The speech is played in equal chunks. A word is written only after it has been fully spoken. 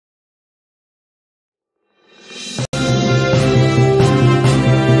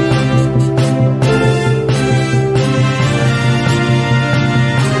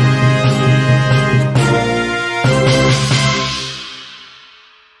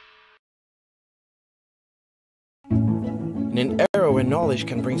In an era where knowledge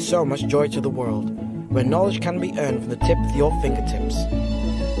can bring so much joy to the world, where knowledge can be earned from the tip of your fingertips,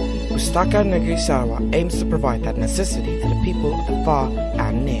 Pustaka Negeri Sarawak aims to provide that necessity to the people of the far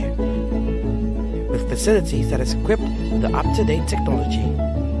and near, with facilities that is equipped with the up-to-date technology.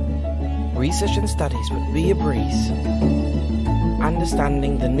 Research and studies would be a breeze.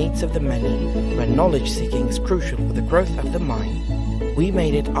 Understanding the needs of the many, where knowledge seeking is crucial for the growth of the mind, we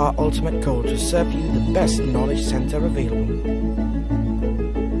made it our ultimate goal to serve you the best knowledge center available.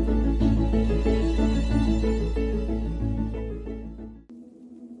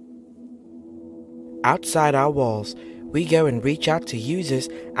 Outside our walls, we go and reach out to users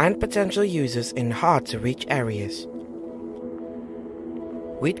and potential users in hard-to-reach areas.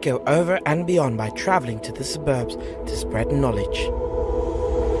 We'd go over and beyond by traveling to the suburbs to spread knowledge.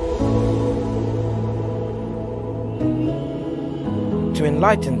 To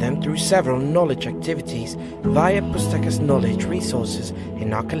enlighten them through several knowledge activities via Pustaka's knowledge resources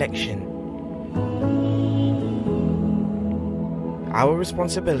in our collection. Our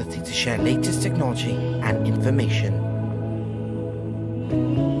responsibility to share latest technology and information.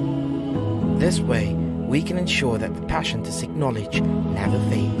 This way, we can ensure that the passion to seek knowledge never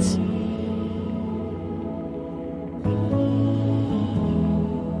fades.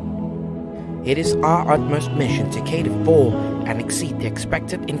 It is our utmost mission to cater for and exceed the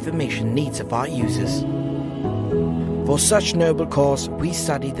expected information needs of our users. For such noble cause, we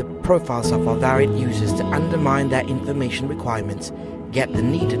study the profiles of our varied users to undermine their information requirements, get the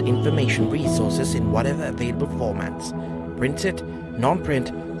needed information resources in whatever available formats, printed,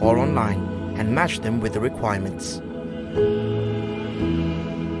 non-print or online, and match them with the requirements.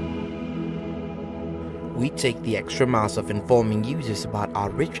 We take the extra miles of informing users about our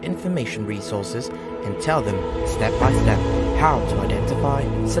rich information resources and tell them step by step how to identify,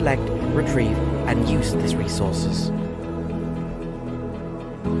 select, retrieve and use these resources.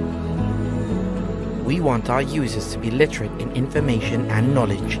 We want our users to be literate in information and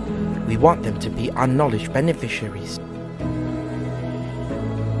knowledge. We want them to be our knowledge beneficiaries.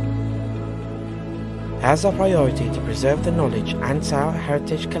 As our priority to preserve the knowledge and Sarawak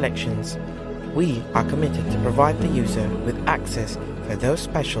heritage collections, we are committed to provide the user with access for those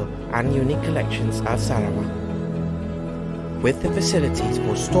special and unique collections of Sarawak. With the facilities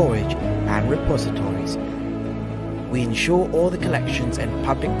for storage and repositories, we ensure all the collections and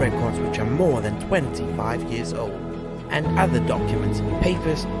public records which are more than 25 years old, and other documents,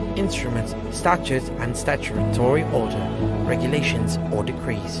 papers, instruments, statutes and statutory order, regulations or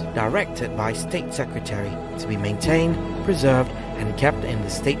decrees directed by State Secretary to be maintained, preserved and kept in the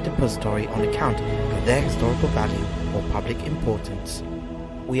State Depository on account of their historical value or public importance.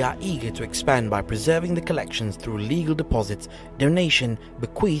 We are eager to expand by preserving the collections through legal deposits, donation,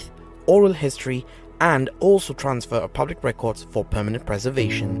 bequeath, oral history and also transfer of public records for permanent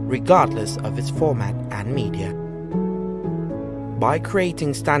preservation, regardless of its format and media. By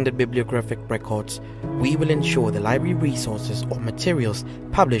creating standard bibliographic records, we will ensure the library resources or materials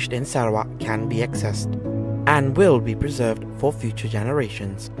published in Sarawak can be accessed and will be preserved for future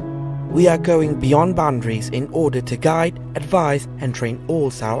generations. We are going beyond boundaries in order to guide, advise and train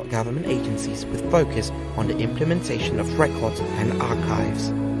all Sarawak government agencies with focus on the implementation of records and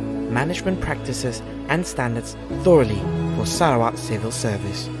archives, management practices and standards thoroughly for Sarawak civil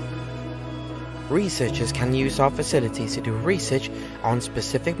service. Researchers can use our facilities to do research on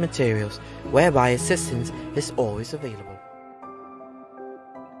specific materials, whereby assistance is always available.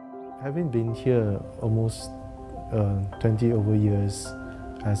 Having been here almost 20 over years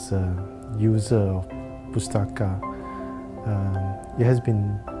as a user of Pustaka, it has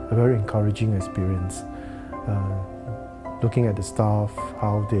been a very encouraging experience. Looking at the staff,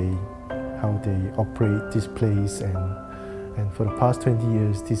 how they operate this place, and for the past 20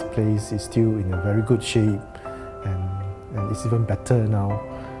 years, this place is still in a very good shape, and it's even better now.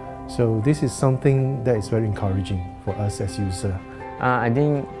 So this is something that is very encouraging for us as users. I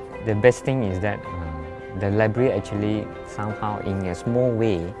think the best thing is that the library actually somehow in a small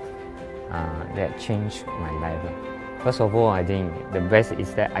way that changed my life. First of all, I think the best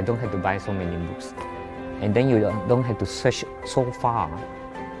is that I don't have to buy so many books. And then you don't have to search so far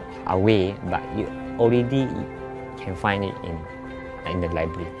away, but you already can find it in the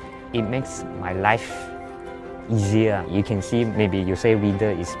library. It makes my life easier. You can see, maybe you say reader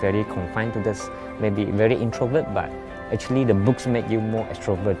is very confined to this, maybe very introvert, but actually the books make you more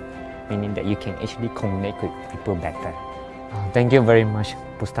extrovert, meaning that you can actually connect with people better. Thank you very much,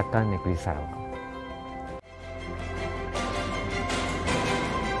 Pustaka Negeri Sarawak.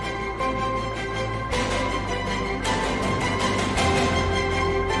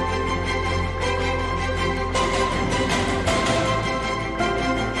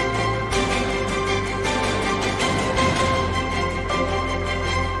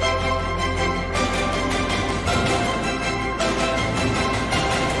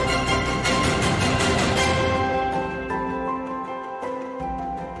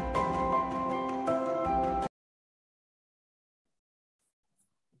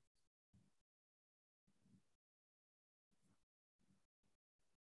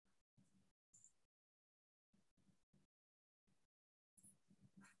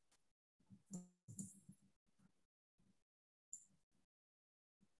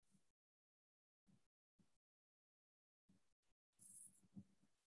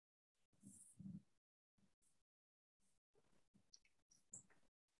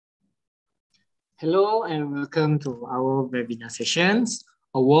 Hello and welcome to our webinar sessions.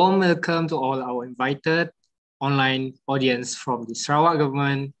 A warm welcome to all our invited online audience from the Sarawak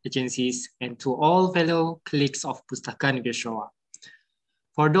government agencies and to all fellow colleagues of Pustaka Negeri Sarawak.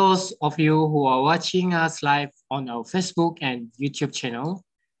 For those of you who are watching us live on our Facebook and YouTube channel,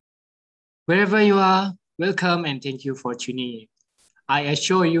 wherever you are, welcome and thank you for tuning in. I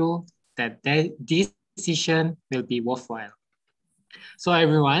assure you that this session will be worthwhile. So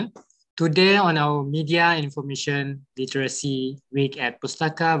everyone, today on our Media Information Literacy Week at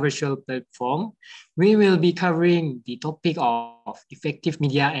Pustaka virtual platform, we will be covering the topic of effective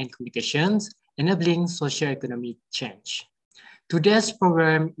media and communications, enabling socio-economic change. Today's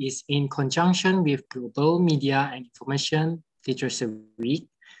program is in conjunction with Global Media and Information Literacy Week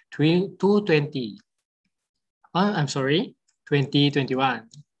 2020. 2021.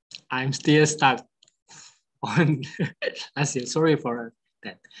 I'm still stuck on last year. Sorry for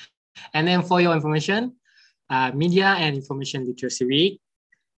that. And then for your information, Media and Information Literacy Week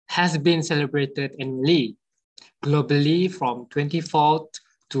has been celebrated annually, globally from 24th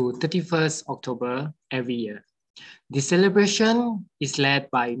to 31st October every year. The celebration is led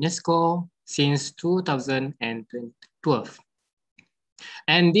by UNESCO since 2012.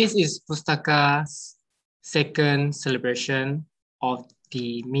 And this is Pustaka's second celebration of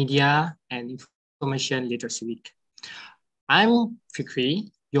the Media and Information Literacy Week. I'm Fikri,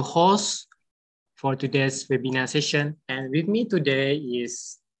 your host for today's webinar session, and with me today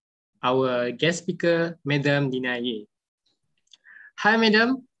is our guest speaker, Madam Lina Ye. Hi,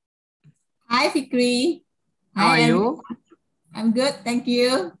 Madam. Hi, Fikri. How are you? I'm good, thank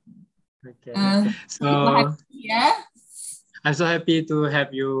you. Okay. I'm so happy to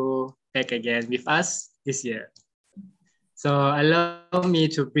have you back again with us this year. So allow me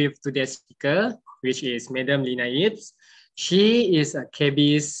to brief today's speaker, which is Madam Lina Yips. She is a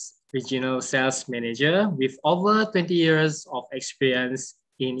CABI's regional sales manager with over 20 years of experience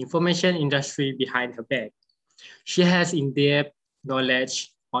in information industry behind her back. She has in-depth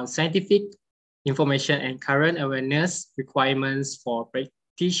knowledge on scientific information and current awareness requirements for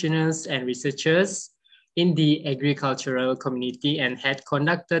practitioners and researchers in the agricultural community and had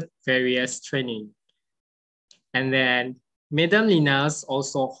conducted various training. And then Madam Linas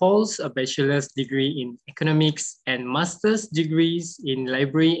also holds a bachelor's degree in economics and master's degrees in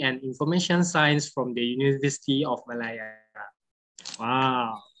library and information science from the University of Malaya.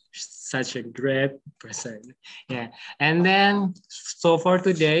 Wow, such a great person. Yeah, and then so for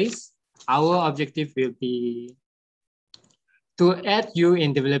today's, our objective will be to aid you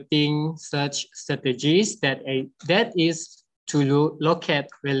in developing such strategies that is to locate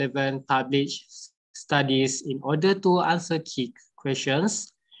relevant published studies in order to answer key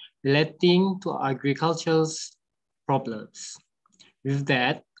questions relating to agriculture's problems. With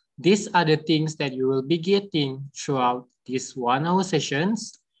that, these are the things that you will be getting throughout these 1 hour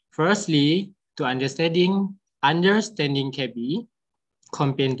sessions. Firstly, to understanding CABI,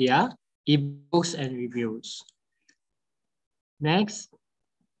 compendia, ebooks, and reviews. Next,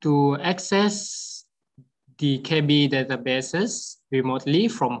 to access the CABI databases remotely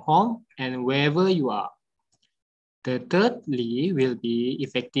from home and wherever you are. The thirdly will be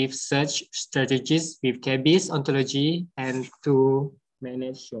effective search strategies with CABI's ontology and to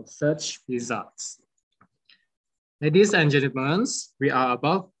manage your search results. Ladies and gentlemen, we are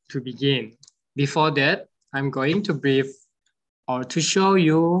about to begin. Before that, I'm going to brief or to show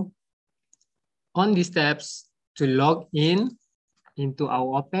you on the steps to log in into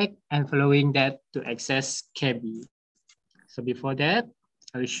our OPEC and following that to access CABI. So before that,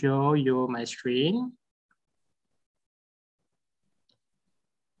 I'll show you my screen.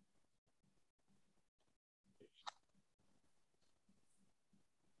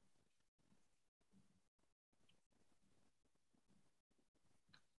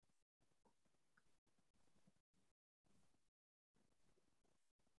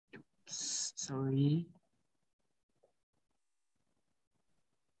 Sorry.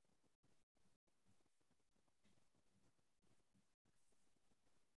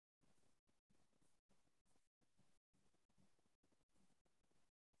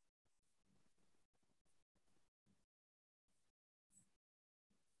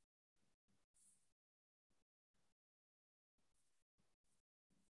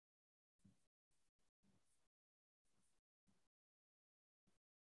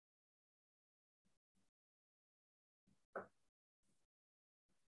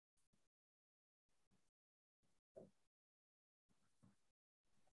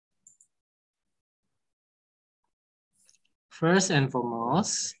 First and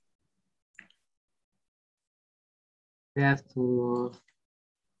foremost, we have to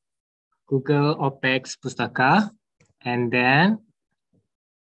Google OPEX Pustaka, and then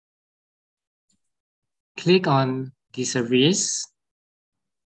click on the service.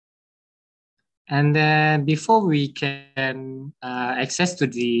 And then before we can access to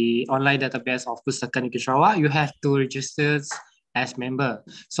the online database of Pustaka Negeri Sarawak, you have to register as member.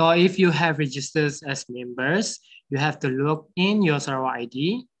 So if you have registered as members, you have to log in your Sarawak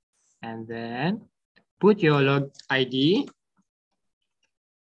ID and then put your log ID.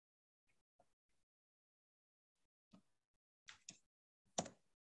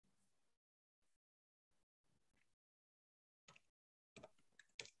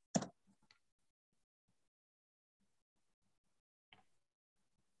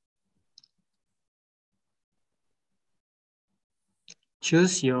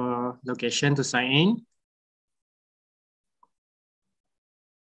 Choose your location to sign in.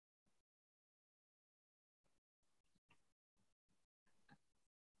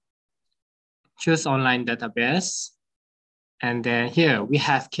 Choose online database. And then here we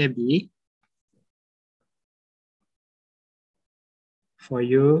have CABI for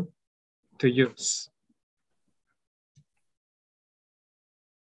you to use.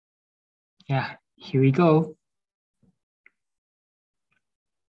 Yeah, here we go.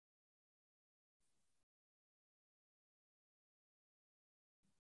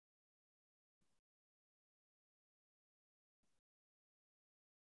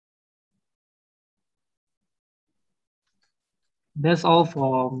 That's all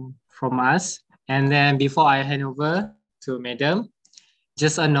from us. And then before I hand over to Madam,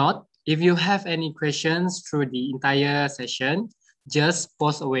 just a note, if you have any questions through the entire session, just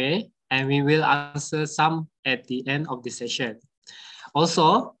pause away and we will answer some at the end of the session.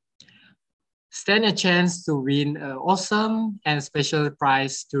 Also, stand a chance to win an awesome and special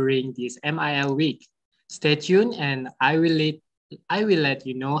prize during this MIL week. Stay tuned and I will let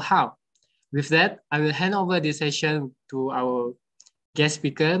you know how. With that, I will hand over the session to our guest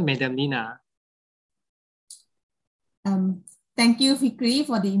speaker, Madam Lina. Thank you, Fikri,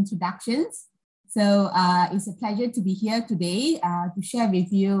 for the introductions. So it's a pleasure to be here today to share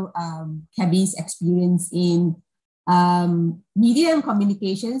with you CABI's experience in media and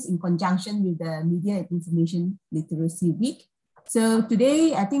communications in conjunction with the Media and Information Literacy Week. So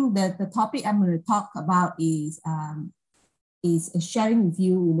today, I think the topic I'm going to talk about is sharing with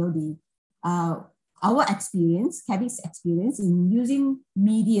you, our experience, CABI's experience in using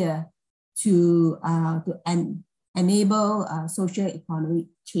media to enable social economic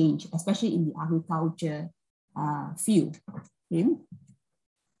change, especially in the agriculture field. Okay.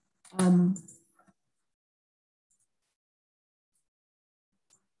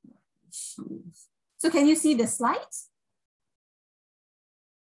 So can you see the slides?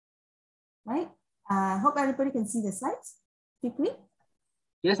 Right. Hope everybody can see the slides quickly.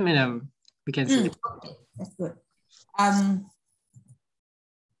 Yes, madam. We can see it. Okay, that's good.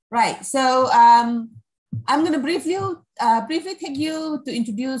 Right. So I'm going to briefly take you to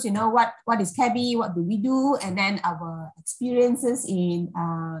introduce, what is CABI, what do we do, and then our experiences in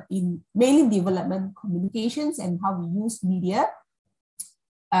mainly development communications and how we use media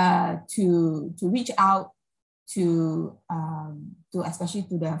to reach out to especially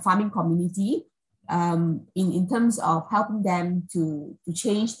to the farming community in terms of helping them to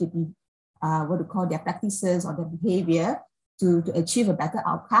change what we call their practices or their behavior to achieve a better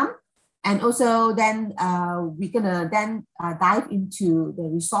outcome. And also then we're gonna then dive into the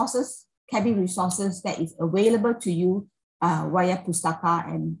resources, CABI resources that is available to you via Pustaka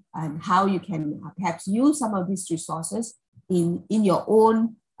and how you can perhaps use some of these resources in your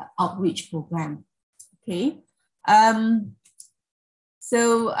own outreach program. Okay.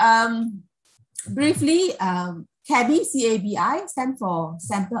 Briefly, CABI, CABI stands for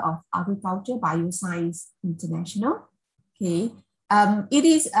Center of Agriculture Bioscience International. Okay. It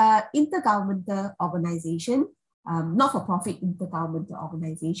is an intergovernmental organization, not-for-profit intergovernmental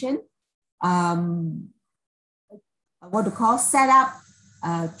organization, what we call set up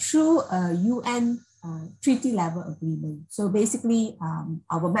through a UN treaty level agreement. So basically,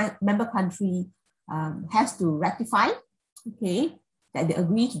 our member country has to ratify, okay, that they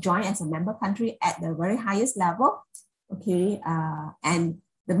agree to join as a member country at the very highest level, okay, and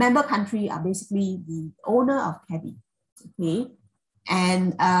the member country are basically the owner of CABI, okay.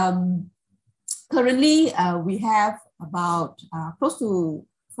 And currently, we have about close to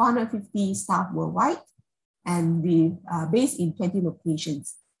 450 staff worldwide, and we are based in 20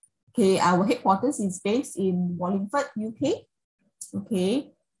 locations. Okay, our headquarters is based in Wallingford, UK.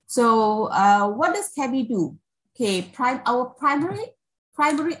 Okay, so what does CABI do? Okay, our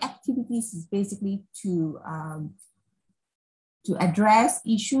primary activities is basically to to address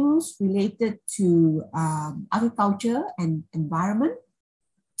issues related to agriculture and environment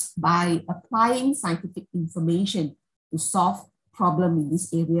by applying scientific information to solve problems in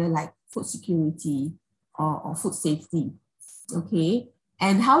this area like food security or food safety. Okay,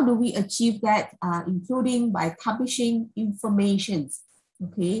 and how do we achieve that? Including by publishing information,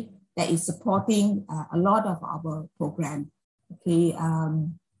 okay, that is supporting a lot of our program. Okay,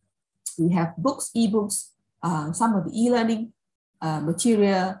 we have books, ebooks, some of the e-learning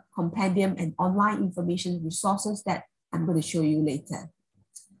material, compendium, and online information resources that I'm going to show you later.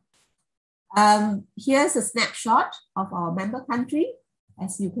 Here's a snapshot of our member country.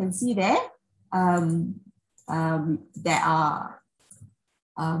 As you can see there, there are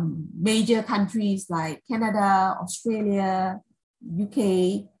major countries like Canada, Australia,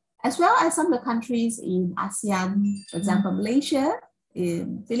 UK, as well as some of the countries in ASEAN, for example, Malaysia,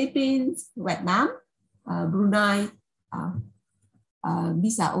 in Philippines, Vietnam, Brunei.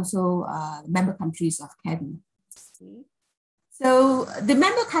 These are also member countries of CABI. Okay. So the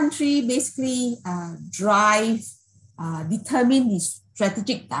member country basically determine the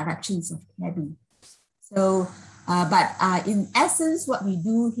strategic directions of CABI. So, but in essence, what we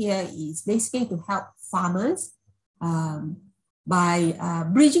do here is basically to help farmers by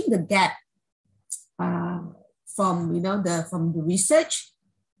bridging the gap from the research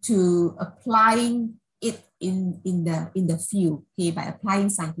to applying it in the field, okay, by applying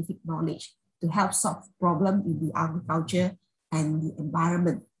scientific knowledge to help solve problems in the agriculture and the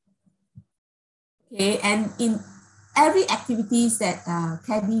environment. Okay, and in every activities that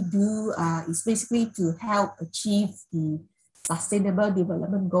CABI do is basically to help achieve the Sustainable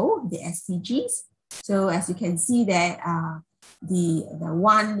Development Goal, the SDGs. So as you can see there, the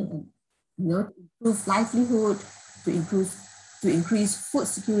one, to improve livelihood, to increase food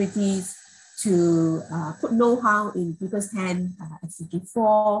securities, to put know-how in people's hand, SDG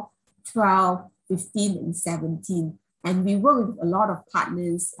 4, 12, 15, and 17. And we work with a lot of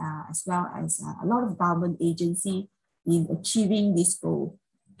partners as well as a lot of government agency in achieving this goal.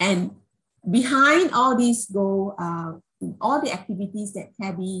 And behind all these goals, all the activities that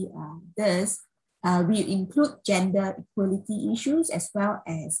CABI does, we include gender equality issues as well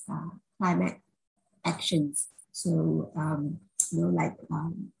as climate actions. So,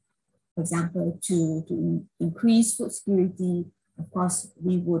 for example, to increase food security, of course,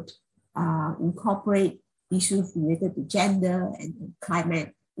 we would incorporate issues related to gender and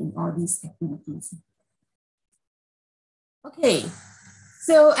climate in all these activities. Okay,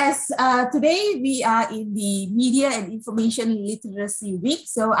 so as today we are in the Media and Information Literacy Week,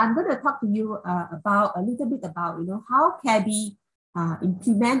 so I'm going to talk to you about a little bit about how CABI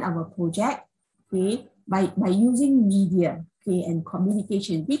implement our project, okay, by using media, okay, and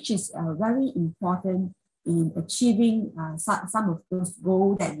communication, which is very important in achieving some of those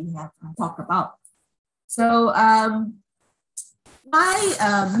goals that we have talked about. So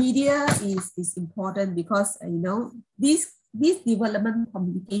why media is important because these development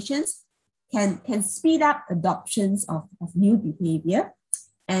communications can speed up adoptions of new behavior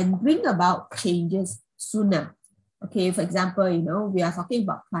and bring about changes sooner. Okay, for example, we are talking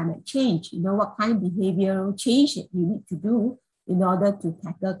about climate change. What kind of behavioral change that you need to do in order to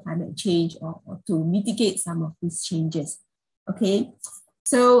tackle climate change or to mitigate some of these changes. Okay,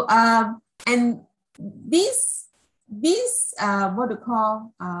 so and these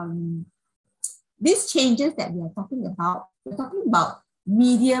changes that we are talking about, we're talking about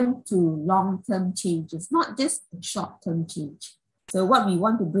medium to long-term changes, not just a short-term change. So what we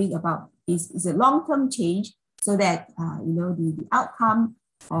want to bring about is a long-term change so that the outcome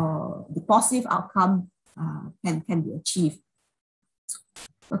or the positive outcome can be achieved.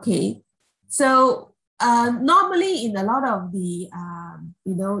 Okay, so normally in a lot of the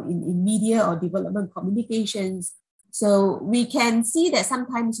in media or development communications, so we can see that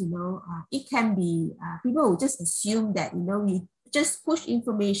sometimes it can be people will just assume that we just push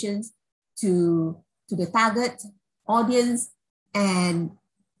information to the target audience and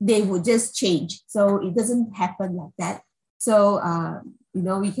they will just change. So it doesn't happen like that. So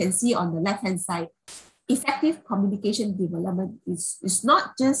we can see on the left hand side, effective communication development is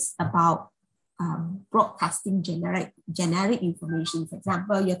not just about broadcasting generic information. For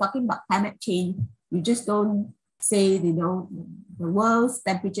example, you're talking about climate change, you just don't say, the world's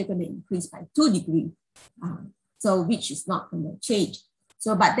temperature going to increase by 2 degrees, so which is not going to change.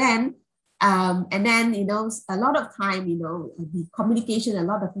 So, but then, and then, a lot of time, the communication, a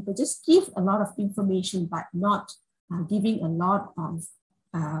lot of people just give a lot of information, but not giving a lot of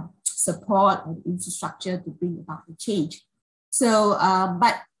support or infrastructure to bring about the change. So,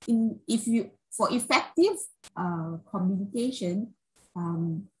 but if you for effective communication,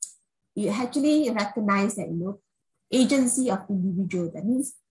 you actually recognize that, agency of individual. That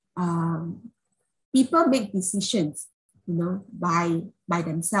means people make decisions, by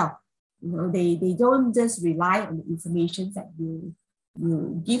themselves. They don't just rely on the information that you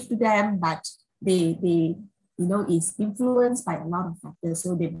give to them, but they is influenced by a lot of factors.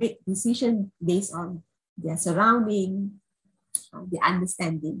 So they make decisions based on their surrounding, their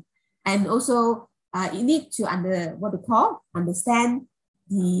understanding, and also you need to understand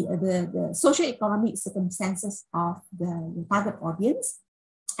the socio-economic circumstances of the target audience.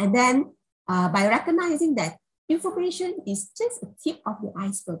 And then by recognizing that information is just a tip of the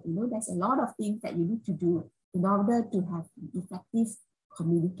iceberg, there's a lot of things that you need to do in order to have effective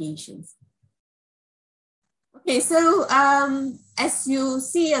communications. Okay, so as you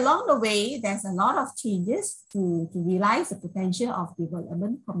see along the way, there's a lot of changes to realize the potential of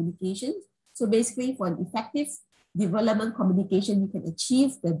development communications. So basically, for an effective development communication, you can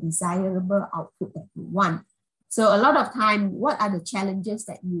achieve the desirable output that you want. So a lot of time, what are the challenges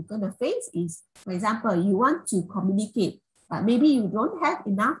that you're going to face is, for example, you want to communicate, but maybe you don't have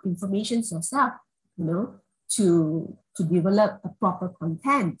enough information yourself, to develop a proper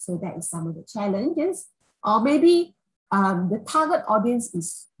content. So that is some of the challenges. Or maybe the target audience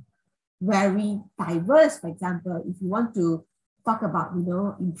is very diverse. For example, if you want to talk about,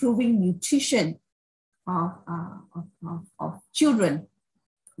 improving nutrition of children,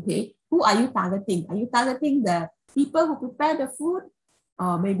 okay, who are you targeting? Are you targeting the people who prepare the food,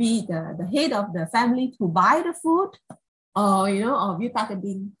 or maybe the head of the family who buy the food, or or you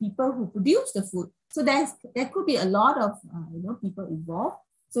targeting people who produce the food? So there could be a lot of people involved.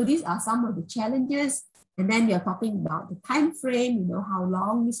 So these are some of the challenges. And then you're talking about the time frame, how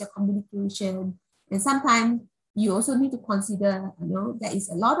long is your communication, and sometimes you also need to consider, there is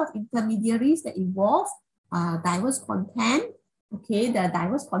a lot of intermediaries that involve diverse content. Okay, the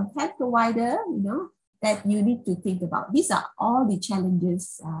diverse content provider, that you need to think about. These are all the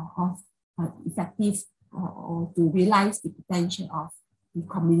challenges of effective or to realize the potential of the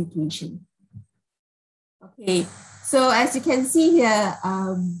communication. Okay, so as you can see here,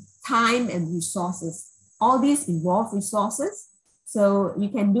 time and resources, all these involve resources. So you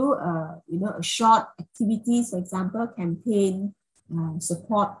can do a short activities, for example, campaign,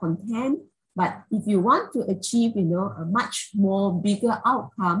 support content. But if you want to achieve, a much more bigger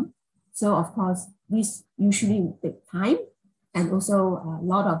outcome, so of course, this usually will take time and also a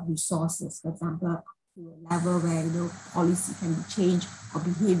lot of resources. For example, to a level where, policy can be changed, or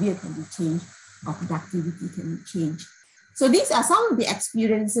behavior can be changed, or productivity can be changed. So these are some of the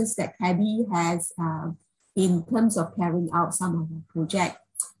experiences that CABI has in terms of carrying out some of the project.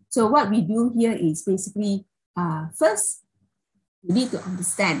 So what we do here is basically, first, you need to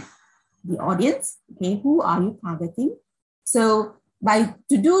understand the audience, okay, who are you targeting? So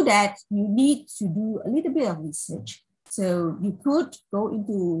to do that, you need to do a little bit of research. So you could go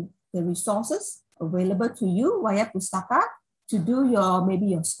into the resources available to you via Pustaka to do maybe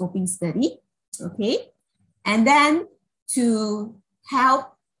your scoping study, okay? And then to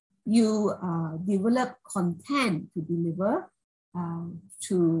help you develop content to deliver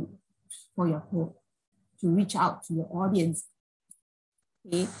to reach out to your audience.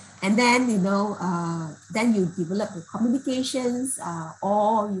 Okay, and then then you develop the communications,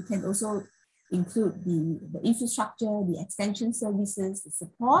 or you can also include the infrastructure, the extension services, the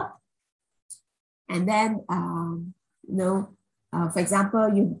support, and then for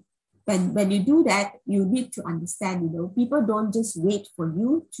example, when you do that, you need to understand, people don't just wait for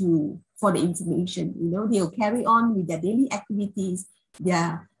you for the information. They'll carry on with their daily activities.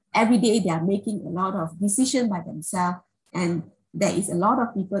 Every day they are making a lot of decisions by themselves, and there is a lot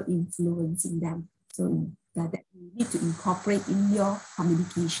of people influencing them. So that you need to incorporate in your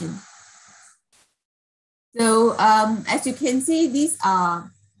communication. So as you can see, these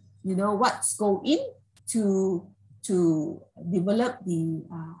are, what's go in to develop the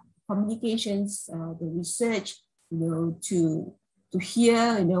communications, the research, to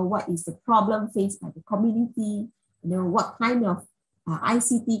hear, what is the problem faced by the community, what kind of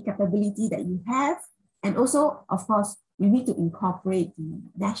ICT capability that you have. And also, of course, you need to incorporate the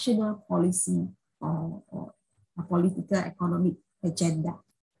national policy or a political economic agenda.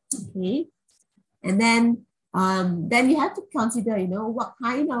 Okay, and then you have to consider, what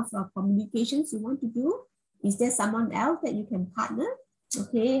kind of communications you want to do. Is there someone else that you can partner?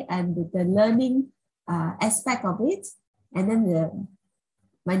 Okay, and the learning aspect of it, and then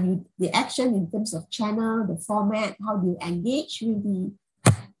the action in terms of channel, the format, how do you engage with the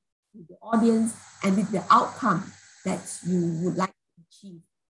audience, and with the outcome that you would like to achieve.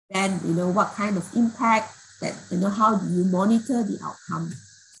 then, what kind of impact that, how do you monitor the outcome?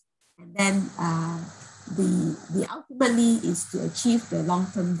 And then the ultimately is to achieve the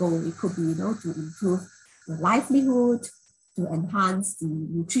long-term goal. It could be, to improve the livelihood, to enhance the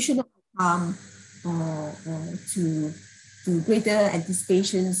nutritional outcome, or to greater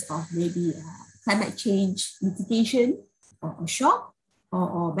anticipations of maybe climate change mitigation or shock,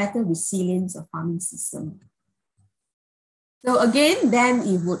 or better resilience of farming system. So again, then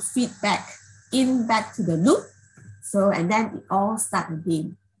it would feed back to the loop. So, and then it all start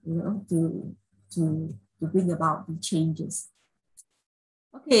again, to bring about the changes.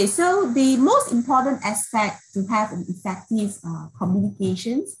 Okay, so the most important aspect to have an effective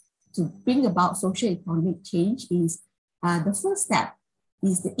communications to bring about socio-economic change is the first step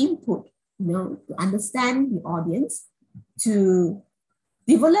is the input, to understand the audience, to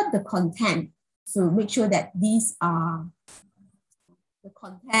develop the content. So make sure that these are the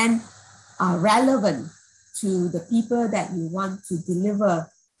content are relevant to the people that you want to deliver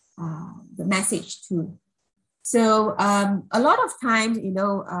the message to. So a lot of time, a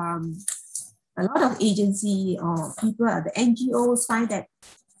lot of agency or people at the NGOs find that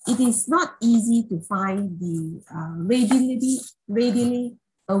it is not easy to find the readily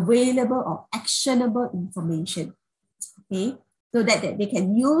available or actionable information, okay? So that they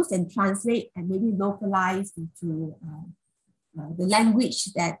can use and translate and maybe localize into the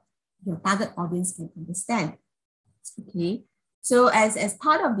language that your target audience can understand, okay? So as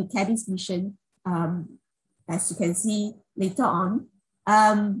part of the CABI's mission, as you can see later on,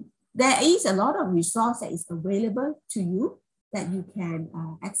 there is a lot of resource that is available to you that you can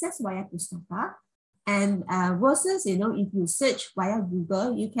access via Pustaka. And versus, if you search via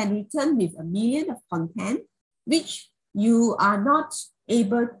Google, you can return with 1 million of content, which you are not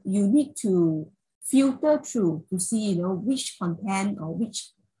able, you need to filter through to see, which content or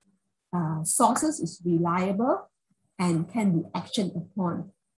which sources is reliable and can be actioned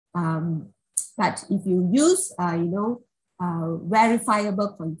upon. But if you use, verifiable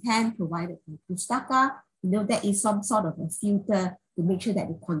content provided by Pustaka, there is some sort of a filter to make sure that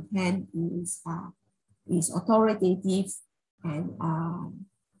the content is authoritative and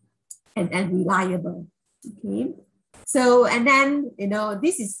reliable. Okay. So, and then,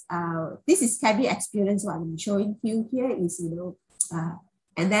 this is CABI experience. What I'm showing you here is,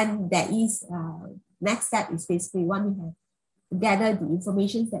 and then there is, next step is basically when you have gather the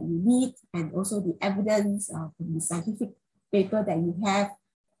information that you need and also the evidence from the scientific paper that you have,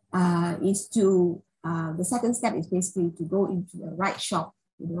 is to, the second step is basically to go into the right shop,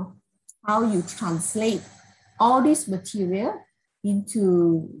 how you translate all this material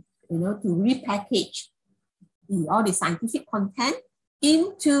into, to repackage all the scientific content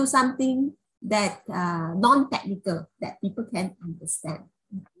into something that non-technical that people can understand.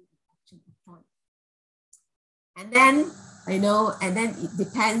 And then, and then it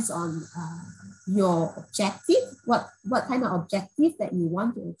depends on your objective, what kind of objective that you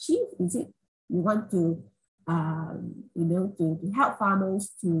want to achieve. Is it you want to, to help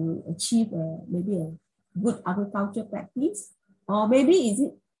farmers to achieve maybe a good agriculture practice, or maybe is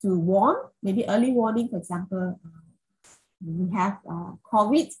it to warn, maybe early warning, for example, we have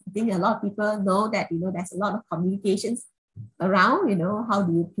COVID. I think a lot of people know that, there's a lot of communications around, how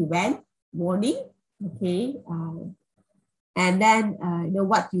do you prevent warning, okay? And then,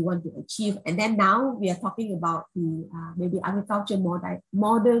 what you want to achieve. And then now we are talking about the maybe agriculture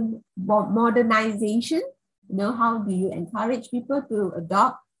modernization. How do you encourage people to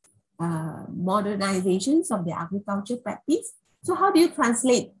adopt modernizations of their agriculture practice? So how do you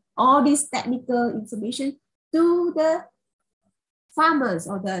translate all this technical information to the farmers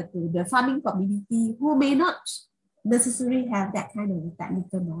or the farming community who may not necessarily have that kind of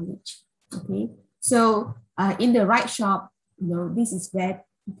technical knowledge? Okay, so in the right shop, this is where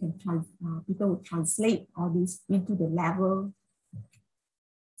you can people will translate all this into the level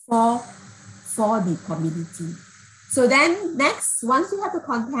for the community. So then next, once you have the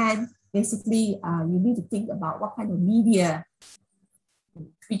content, basically you need to think about what kind of media,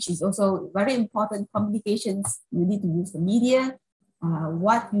 which is also very important. Communications, you need to use the media.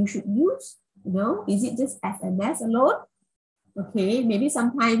 What you should use, is it just SMS alone? Okay, maybe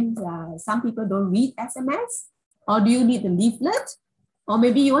sometimes some people don't read SMS. Or do you need the leaflet? Or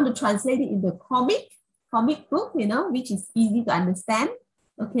maybe you want to translate it in the comic book, which is easy to understand.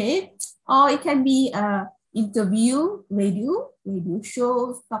 Okay. Or it can be interview, radio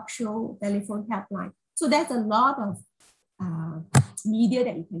shows, talk show, telephone helpline. So there's a lot of media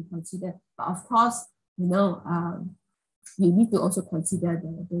that you can consider. But of course, you need to also consider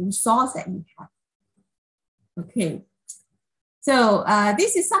the resource that you have. Okay. So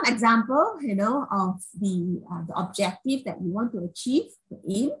this is some example, of the objective that you want to achieve, the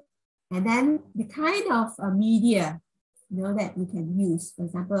aim, and then the kind of media, that you can use. For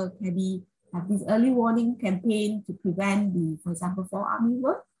example, CABI have this early warning campaign to prevent for example, for army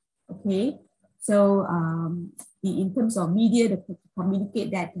work. Okay, so in terms of media, to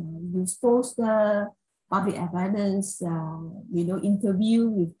communicate that, use poster, public awareness, interview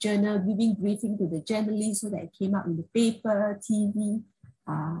with journal, giving briefing to the journalists so that it came out in the paper, TV,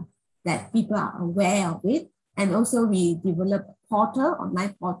 that people are aware of it. And also we developed a portal,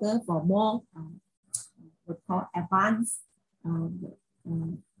 online portal for more what we call advanced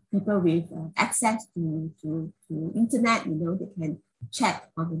people with access to internet, they can check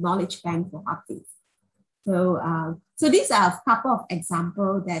on the knowledge bank for updates. So these are a couple of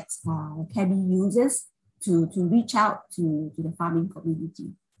examples that CABI uses to reach out to the farming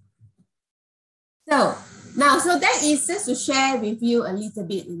community. So that is just to share with you a little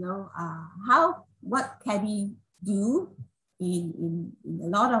bit, what CABI do in a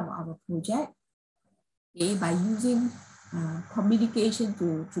lot of our projects, okay, by using communication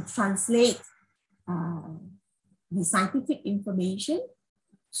to translate the scientific information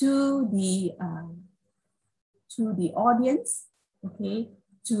to the audience, okay,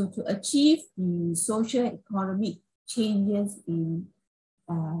 to achieve the social economic changes in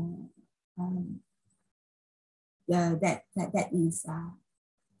that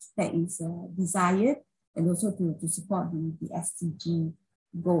is desired, and also to support the SDG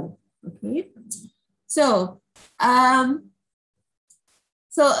goal. Okay, so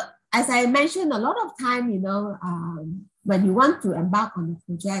as I mentioned, a lot of time, when you want to embark on a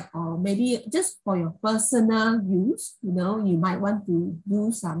project, or maybe just for your personal use, you might want to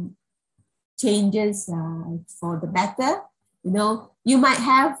do some changes for the better. You might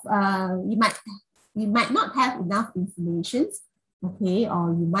have, you might not have enough information, okay,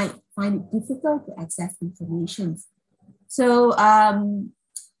 or you might find it difficult to access information. So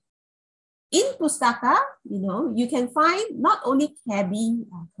in Pustaka, you can find not only CABI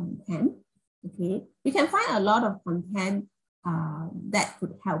content, okay, you can find a lot of content that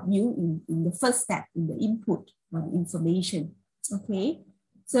could help you in the first step, in the input of information, okay.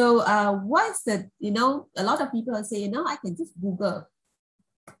 So what's the, a lot of people say, I can just Google,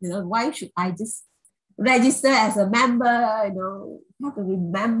 why should I just register as a member, have to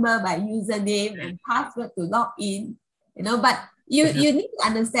remember my username and password to log in, but you need to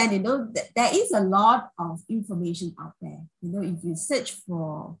understand, that there is a lot of information out there. If you search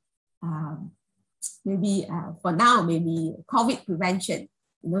for maybe for now, maybe COVID prevention,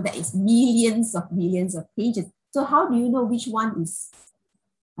 there is millions of pages. So how do you know which one is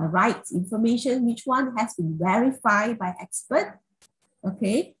right information, which one has been verified by expert,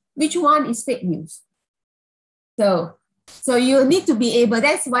 okay, which one is fake news? So you need to be able,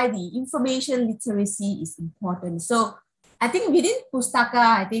 that's why the information literacy is important. So I think within Pustaka,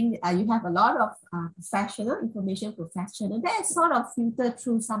 I think you have a lot of information professional that sort of filter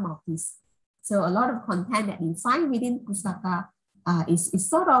through some of this. So a lot of content that you find within Pustaka is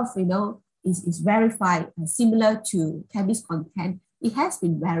sort of, is verified, similar to CABI's content. It has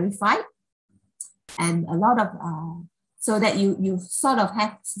been verified, and a lot of, so that you sort of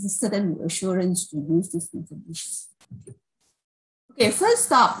have certain assurance to use this information. Okay, first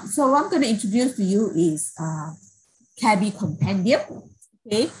stop. So what I'm going to introduce to you is CABI Compendium,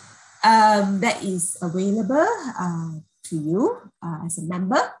 okay, that is available to you as a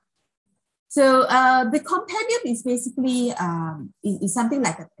member. So the compendium is basically is something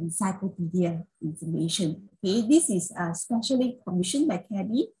like an encyclopedia information. Okay, this is specially commissioned by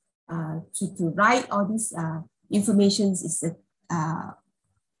CABI to write all these informations. Is that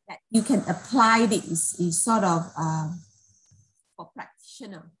you can apply it is sort of for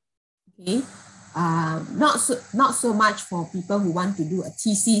practitioner. Okay, not so much for people who want to do a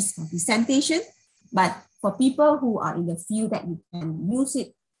thesis or presentation, but for people who are in the field that you can use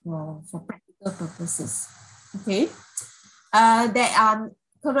it for practical purposes. Okay, there are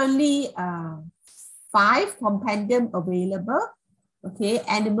currently 5 compendium available. Okay,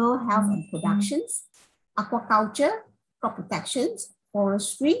 animal health and productions, aquaculture, crop protections,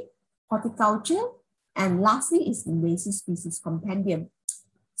 forestry, horticulture, and lastly is invasive species compendium.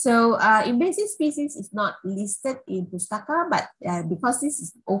 So invasive species is not listed in Pustaka, but because this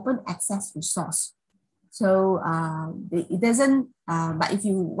is open access resource. So it doesn't, but if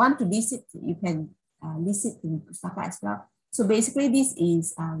you want to list it, you can list it in Pustaka as well. So basically this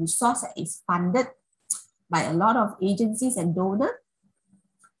is a resource that is funded by a lot of agencies and donors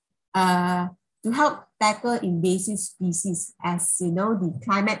to help tackle invasive species. As you know, the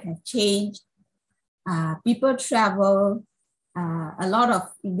climate has changed, people travel, a lot of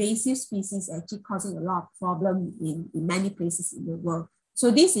invasive species actually causing a lot of problem in many places in the world.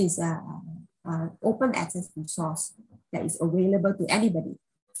 So this is an open access resource that is available to anybody.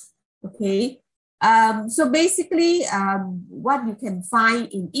 Okay. So basically, what you can find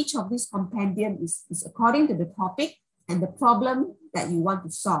in each of these compendium is according to the topic and the problem that you want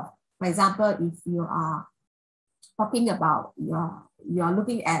to solve. For example, if you are talking about, you are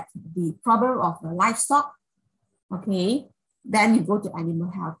looking at the problem of the livestock, okay, then you go to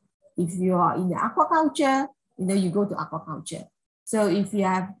animal health. If you are in the aquaculture, you go to aquaculture. So if you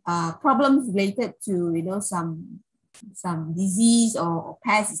have problems related to, some disease or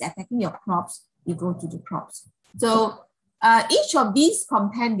pest is attacking your crops, you go to the crops. So each of these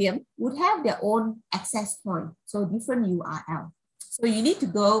compendium would have their own access point, so different URL. So you need to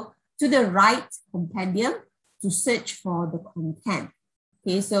go to the right compendium to search for the content.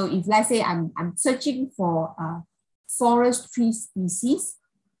 Okay, so if let's say I'm searching for forestry species,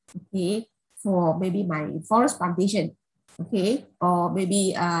 okay, for maybe my forest plantation, okay, or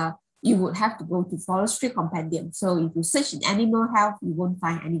maybe you would have to go to forestry compendium. So if you search in animal health, you won't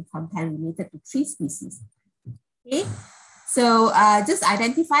find any content related to tree species. Okay, so just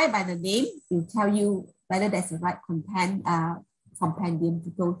identify by the name, will tell you whether there's the right content compendium to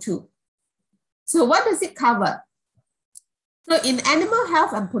go to. So what does it cover? So in animal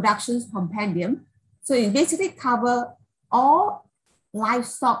health and productions compendium, so it basically cover all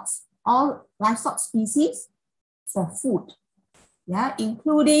livestock species for food, yeah,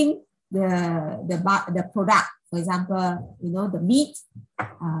 including the product, for example, the meat,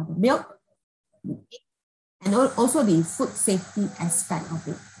 the milk, and also the food safety aspect of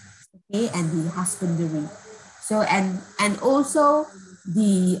it, okay, and the husbandry. So and also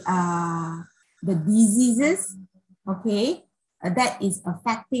the diseases, okay, that is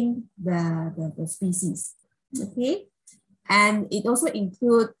affecting the species, okay. And it also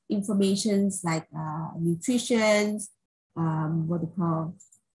includes informations like nutrition,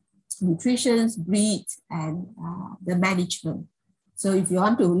 nutrition, breed, and the management. So if you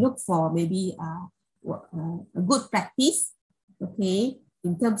want to look for maybe a good practice, okay,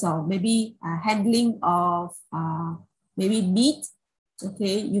 in terms of maybe handling of maybe meat,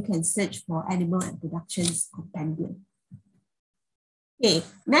 okay, you can search for animal and productions compendium. Okay,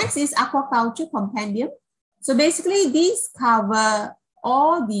 next is aquaculture compendium. So basically these cover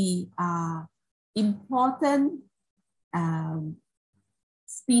all the important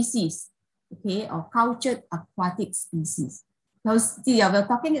species, okay, or cultured aquatic species. So we're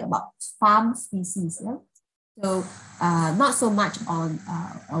talking about farm species, yeah? So not so much on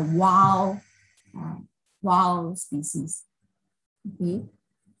a wild species. Okay,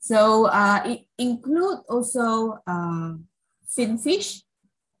 so it includes also finfish,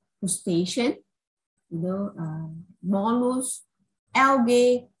 crustacean, mollusks,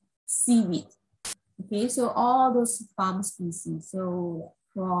 algae, seaweed. Okay, so all those farm species, so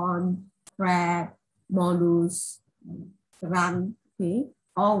prawn, crab, mollusks, kerang, okay,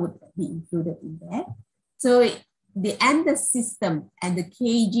 all would be included in there. So the system and the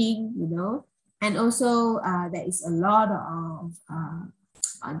caging, and also there is a lot of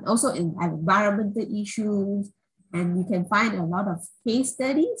and also in environmental issues, and you can find a lot of case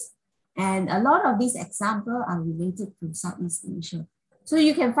studies, and a lot of these examples are related to Southeast Asia. So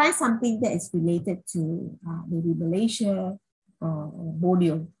you can find something that is related to maybe Malaysia or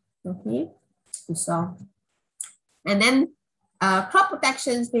Borneo, okay, to solve. And then crop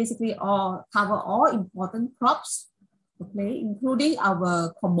protections basically cover all important crops, okay, including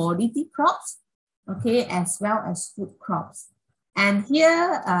our commodity crops, okay, as well as food crops. And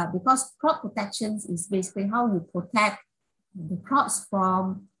here, because crop protections is basically how you protect the crops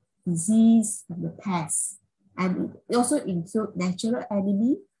from disease, from the pests. And it also includes natural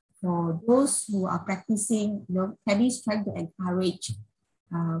enemy for those who are practicing, CABI is trying to encourage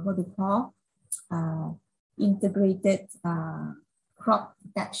what they call integrated crop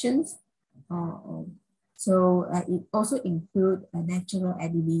protections. So it also includes a natural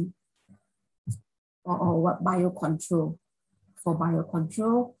enemy or what biocontrol. For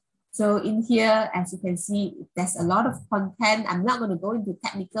biocontrol. So in here, as you can see, there's a lot of content. I'm not going to go into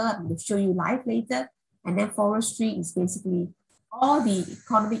technical. I'm going to show you live later. And then forestry is basically all the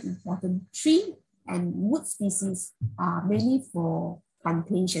economically important tree and wood species, mainly for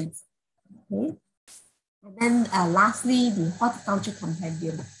plantations. Okay. And then lastly, the horticulture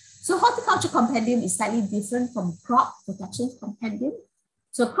compendium. So horticulture compendium is slightly different from crop protections compendium.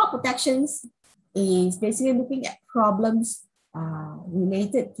 So crop protections is basically looking at problems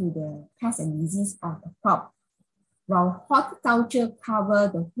related to the pest and disease of the crop, while horticulture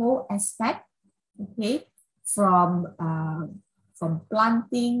cover the whole aspect, okay, from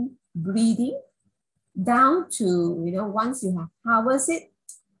planting, breeding, down to, once you have harvested,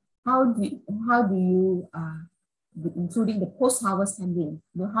 how do you including the post-harvest handling,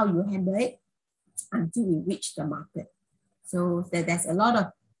 how you handle it until we reach the market. So there's a lot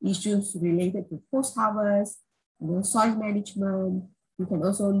of issues related to post-harvest, soil management. You can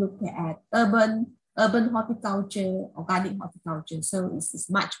also look at urban horticulture, organic horticulture. So it's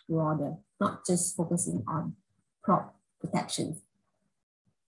much broader, not just focusing on crop protection.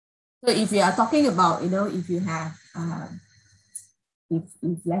 So if you are talking about, if you have, if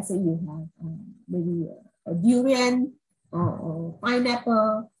let's say you have maybe a durian or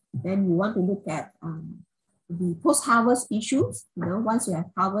pineapple, then you want to look at the post-harvest issues. Once you have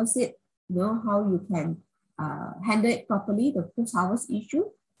harvested, how you can handle it properly, the post-harvest issue.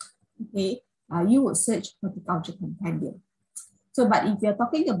 Okay, you would search horticulture companion. So, but if you're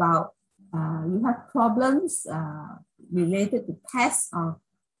talking about you have problems related to pests of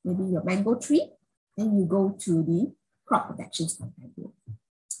maybe your mango tree, then you go to the crop protection companion.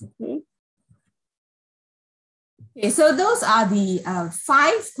 Okay. Okay, so those are the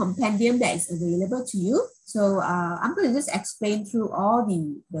 5 compendium that is available to you. So I'm going to just explain through all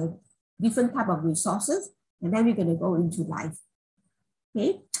the different type of resources, and then we're going to go into life.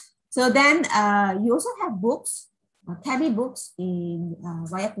 Okay, so then you also have books, CABI books in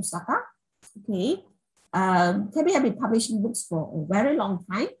via Pustaka. Okay, CABI have been publishing books for a very long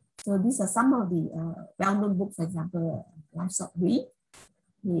time. So these are some of the well-known books, for example, Livestock Breed.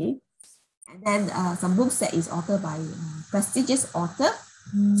 Okay. And then some books that is authored by prestigious author.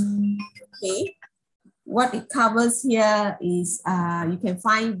 Okay. What it covers here is you can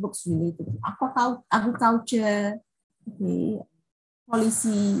find books related to agriculture, okay,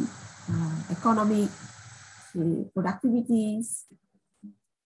 policy, economic, okay, productivities,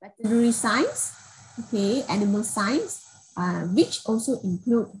 veterinary science, okay, animal science, which also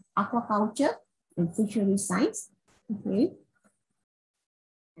include aquaculture and fishery science. Okay.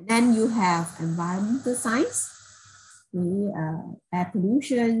 And then you have environmental science, okay, air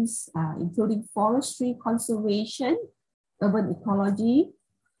pollutions, including forestry conservation, urban ecology,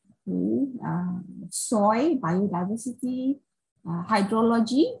 okay, soil, biodiversity,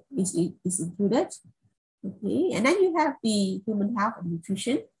 hydrology is included. Okay, and then you have the human health and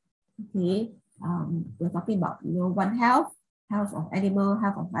nutrition. Okay, we're talking about One Health, health of animal,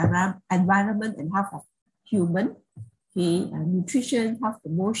 health of environment, and health of human. Okay, nutrition, health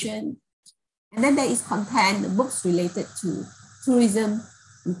promotion, and then there is content, books related to tourism,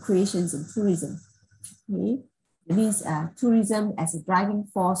 recreations, and tourism. Okay, it means tourism as a driving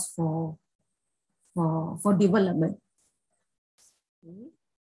force for development. Okay.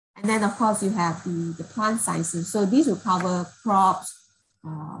 And then of course you have the plant sciences. So these will cover crops,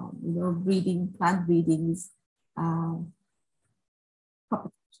 breeding, plant breedings, crop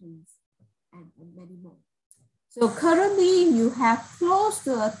protections, and many more. So currently you have close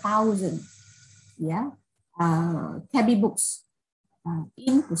to 1,000, CABI books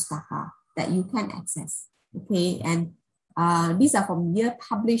in Pustaka that you can access. Okay, and these are from year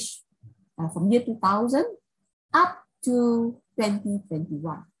published from year 2000 up to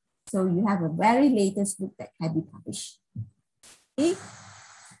 2021. So you have a very latest book that CABI published. Okay.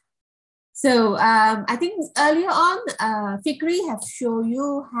 So I think earlier on, Fikri have shown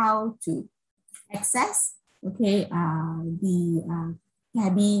you how to access the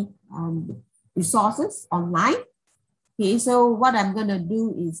CABI resources online. Okay, so what I'm going to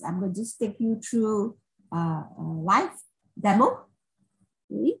do is I'm going to just take you through a live demo.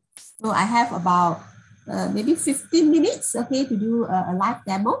 Okay, so I have about maybe 15 minutes, okay, to do a live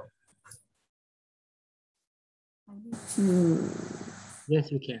demo. I need to...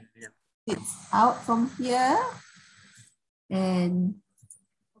 Yes, you can. Yeah. It's out from here. And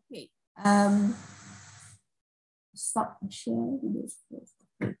okay, stop sharing this.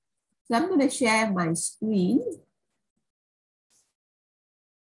 Okay. So I'm going to share my screen.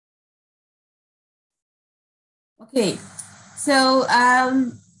 Okay, so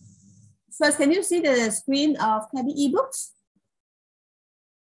first, can you see the screen of CABI ebooks?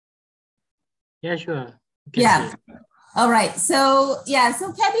 Yeah, sure. Yeah. All right. So yeah,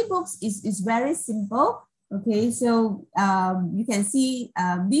 so CABI books is very simple. Okay, so you can see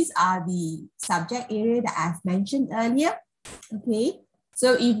these are the subject area that I've mentioned earlier. Okay,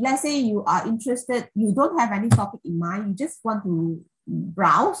 so if let's say you are interested, you don't have any topic in mind, you just want to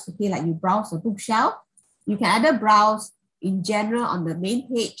browse, okay, like you browse a bookshelf, you can either browse in general on the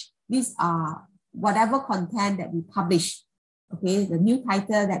main page. These are whatever content that we publish, okay, the new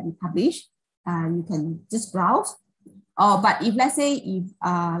title that we publish, you can just browse. But if let's say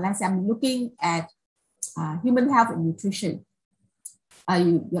I'm looking at human health and nutrition.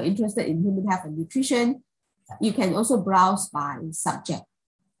 You're interested in human health and nutrition, you can also browse by subject.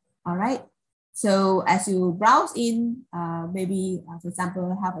 All right. So as you browse in, maybe, for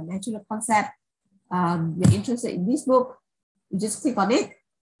example, have a natural concept, you're interested in this book, you just click on it.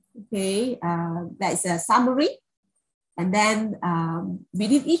 Okay, that's a summary. And then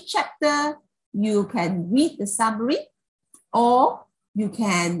within each chapter, you can read the summary, or you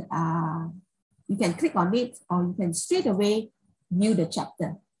can click on it, or you can straight away view the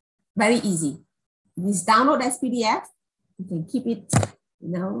chapter. Very easy. Just download as PDF. You can keep it,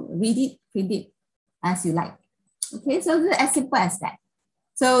 read it, print it as you like. Okay, so it's as simple as that.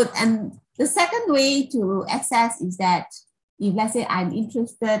 So, and the second way to access is that if, let's say, I'm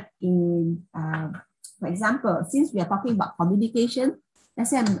interested in, for example, since we are talking about communication, let's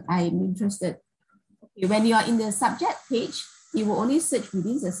say I'm interested. Okay, when you are in the subject page, you will only search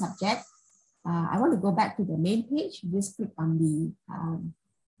within the subject. I want to go back to the main page. You just click on the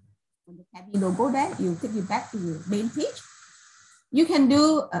CABI logo there. It will take you back to the main page. You can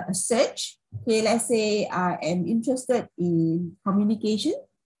do a search. Okay, let's say I am interested in communication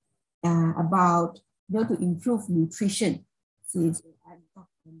about how to improve nutrition. So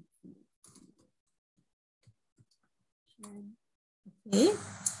okay,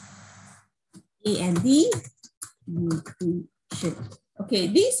 A&D nutrition. Okay,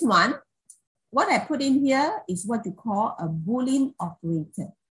 this one, what I put in here is what you call a Boolean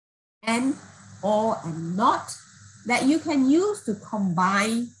operator, and, or, and not, that you can use to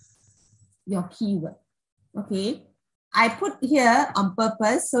combine your keyword. Okay, I put here on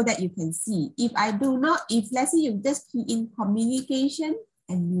purpose so that you can see. If I do not, if let's say you just key in communication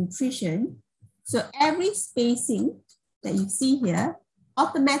and nutrition, so every spacing that you see here,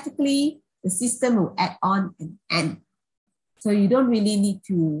 automatically the system will add on an and. So you don't really need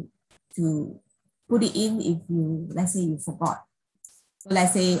to put it in if you, let's say you forgot. So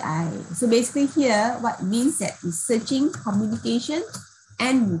let's say so basically here, what it means that is searching communication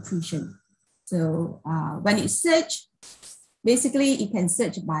and nutrition. So when you search, basically it can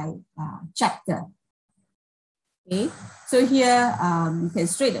search by chapter. Okay, so here you can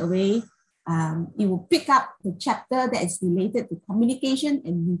straight away, it will pick up the chapter that is related to communication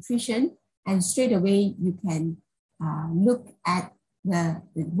and nutrition, and straight away you can look at the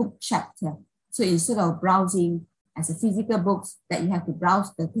book chapter. So instead of browsing as a physical books that you have to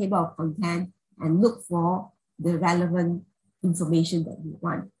browse the table of content and look for the relevant information that you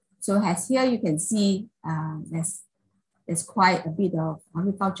want. So as here you can see there's quite a bit of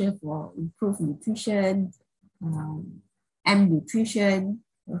agriculture for improved nutrition, and nutrition,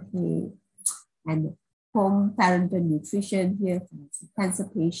 okay, and home parental nutrition here for cancer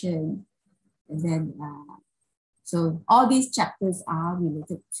patient, and then so all these chapters are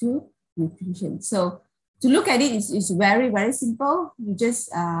related to nutrition. So to look at it is very, very simple. You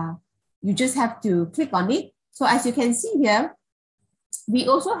just have to click on it. So as you can see here, we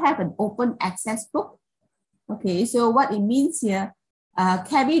also have an open access book. Okay, so what it means here,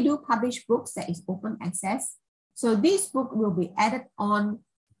 CABI do publish books that is open access. So this book will be added on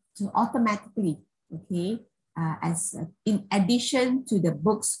to automatically, okay, as in addition to the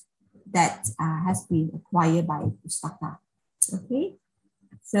books that has been acquired by Pustaka. Okay,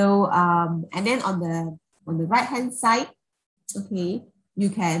 so and then on the right hand side, okay, you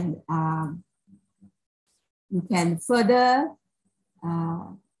can further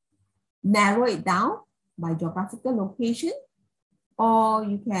narrow it down by geographical location, or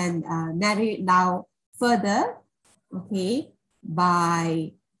you can narrow it down further, okay,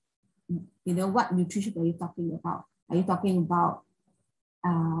 by, what nutrition are you talking about? Are you talking about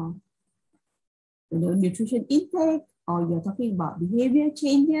nutrition intake, or you're talking about behavior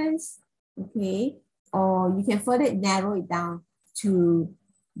changes, okay? Or you can further narrow it down to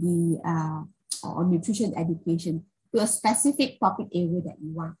the or nutrition education, to a specific topic area that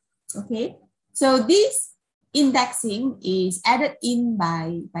you want, okay? So this indexing is added in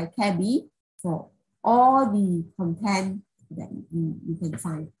by CABI for all the content that you can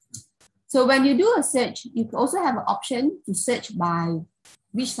find. So when you do a search, you also have an option to search by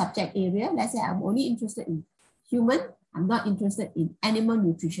which subject area. Let's say I'm only interested in human, I'm not interested in animal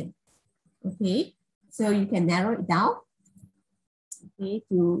nutrition. Okay, so you can narrow it down, okay,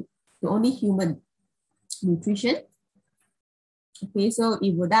 to only human nutrition. Okay, so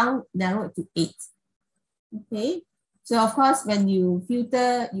it will narrow it to 8. Okay, so of course, when you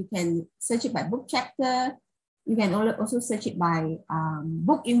filter, you can search it by book chapter. You can also search it by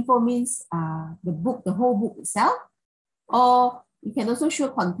book info, means the whole book itself, or you can also show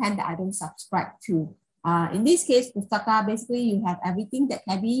content that I don't subscribe to. In this case, Pustaka, basically you have everything that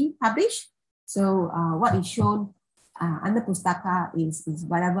CABI publish. So what is shown under Pustaka is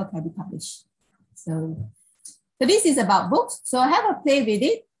whatever can be published. So this is about books. So have a play with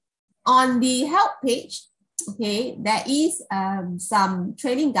it. On the help page, okay, there is some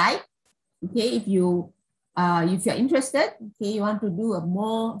training guide. Okay, if you're interested, okay, you want to do a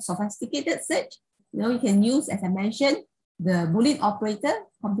more sophisticated search, you can use, as I mentioned, the Boolean operator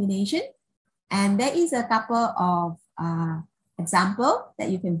combination, and there is a couple of example that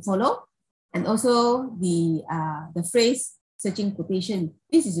you can follow, and also the phrase searching quotation.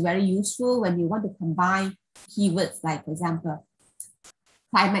 This is very useful when you want to combine keywords, like, for example,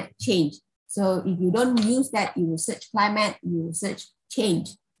 climate change. So if you don't use that, you will search climate, you will search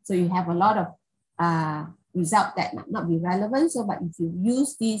change. So you have a lot of results that might not be relevant. So, but if you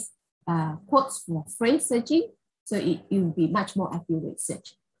use these quotes for phrase searching, so it will be much more accurate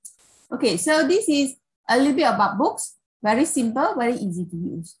search. Okay, so this is a little bit about books. Very simple, very easy to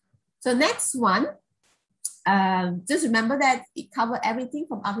use. So next one, just remember that it covers everything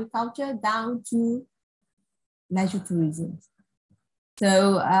from agriculture down to leisure tourism.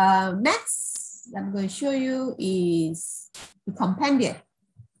 So next, I'm going to show you is the compendium.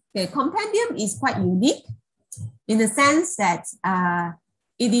 Okay, compendium is quite unique in the sense that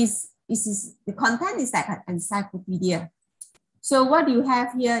the content is like an encyclopedia. So what you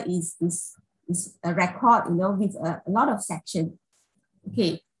have here is a record, with a lot of sections.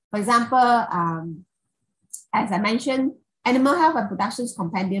 Okay, for example, as I mentioned, Animal Health and Productions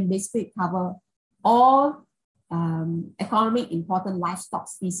Compendium basically cover all economic important livestock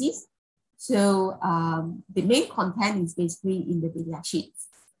species. So the main content is basically in the data sheets.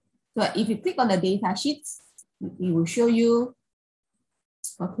 So if you click on the data sheets, it will show you,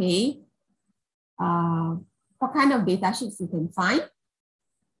 okay, what kind of data sheets you can find.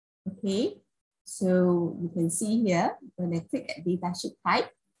 Okay, so you can see here, when I click at data sheet type,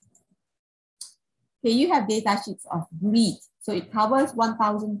 okay, you have data sheets of breed. So it covers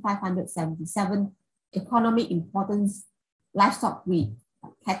 1,577 economic importance livestock breed,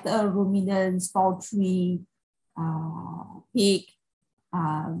 cattle, ruminants, poultry, pig,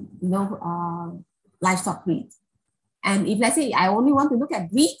 livestock breed. And if let's say I only want to look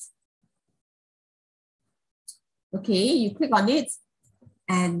at breed, okay, you click on it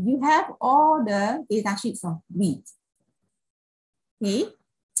and you have all the data sheets of breed. Okay,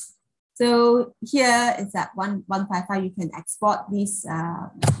 so here is at 155, you can export these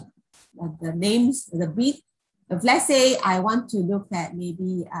the names, the breed. If let's say I want to look at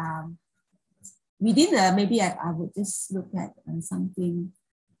maybe within maybe I would just look at something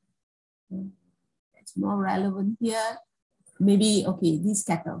that's more relevant here. Maybe, okay, these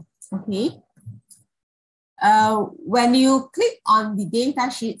cattle, okay. When you click on the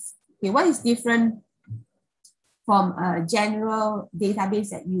data sheets, okay, what is different from a general database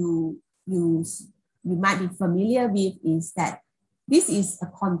that you might be familiar with is that this is a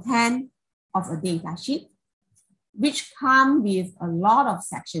content of a data sheet, which come with a lot of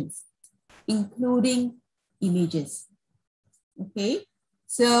sections, including images. Okay,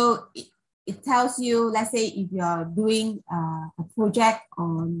 so it tells you, let's say if you're doing a project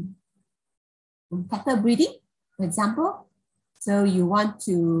on cattle breeding, for example, so you want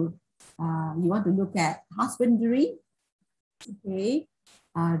to look at husbandry, okay,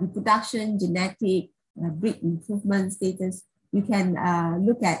 reproduction, genetic, breed improvement status. You can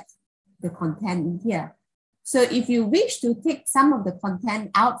look at the content in here. So if you wish to take some of the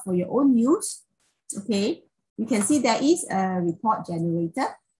content out for your own use, okay, you can see there is a report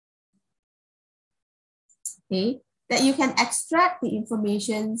generator, okay, that you can extract the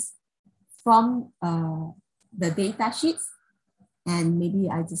information from the data sheets. And maybe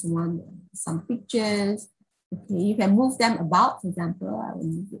I just want some pictures. Okay, you can move them about. For example, I will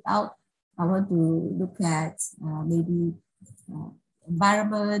move it out. I want to look at maybe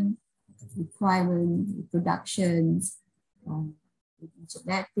environment, requirement, productions,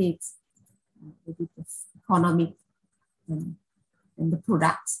 genetics, maybe economic, and the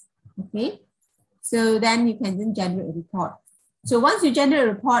products. Okay, so then you can then generate a report. So once you generate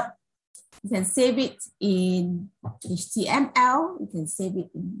a report, you can save it in HTML, you can save it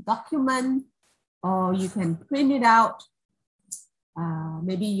in document, or you can print it out.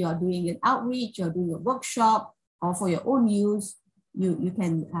 Maybe you're doing an outreach, you're doing a workshop, or for your own use, you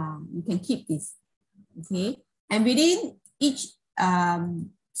can keep this. Okay, and within each,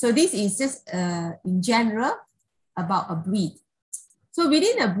 so this is just in general about a breed. So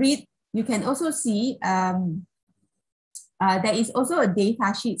within a breed, you can also see there is also a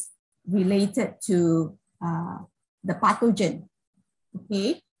data sheet related to the pathogen.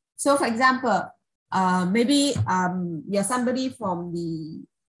 Okay, so for example, maybe you're somebody from the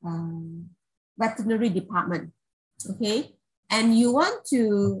veterinary department, okay? And you want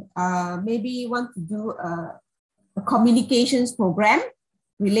to, maybe want to do a communications program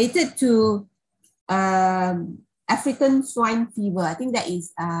related to African swine fever. I think that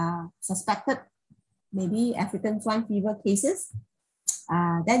is suspected, maybe African swine fever cases.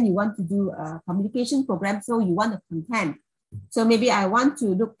 Then you want to do a communication program, so you want a content. So maybe I want to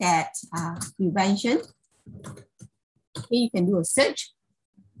look at prevention. Okay, you can do a search.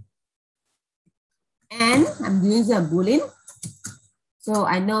 And I'm using a Boolean. So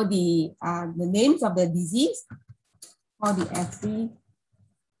I know the names of the disease for the African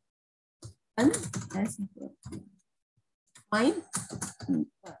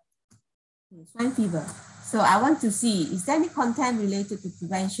swine fever. So I want to see, is there any content related to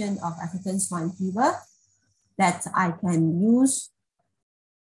prevention of African swine fever that I can use?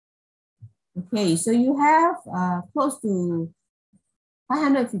 Okay, so you have close to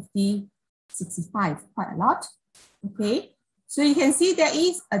 550, 65, quite a lot. Okay, so you can see there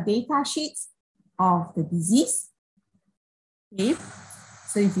is a data sheet of the disease. Okay,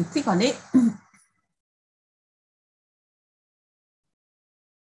 so if you click on it,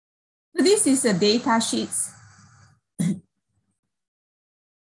 so this is a data sheet.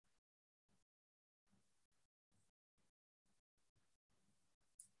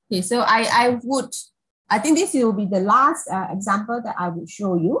 Okay, so I think this will be the last example that I will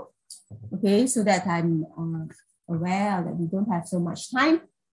show you. Okay, so that I'm aware that we don't have so much time.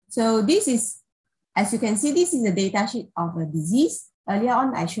 So this is, as you can see, this is a data sheet of a disease. Earlier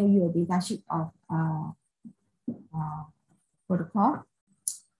on, I showed you a data sheet of protocol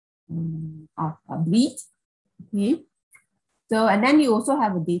of a breed. Okay, so and then you also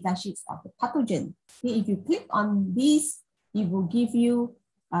have a data sheet of the pathogen. Okay, if you click on this, it will give you,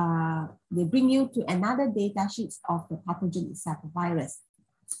 they bring you to another data sheet of the pathogen itself, the virus.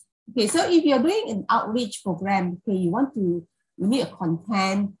 Okay, so if you're doing an outreach program, okay, you need a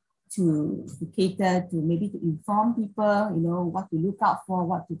content to cater to, maybe to inform people, you know, what to look out for,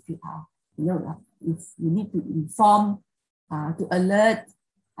 what to, you know, if you need to inform, to alert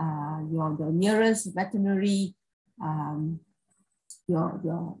the nearest veterinary, your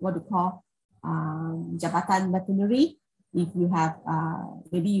what you call, Jabatan veterinary. If you have,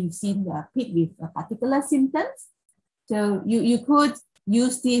 maybe you've seen a pig with a particular symptoms, so you could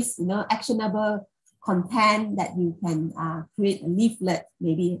use this, you know, actionable content that you can create a leaflet,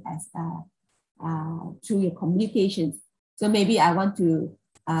 maybe as through your communications. So maybe I want to, you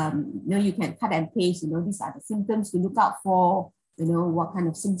know, you can cut and paste, you know, these are the symptoms to look out for, you know, what kind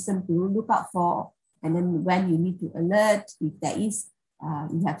of symptoms to look out for, and then when you need to alert if there is,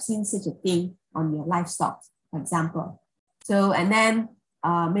 you have seen such a thing on your livestock, for example. So, and then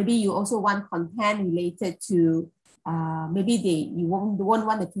maybe you also want content related to, maybe you won't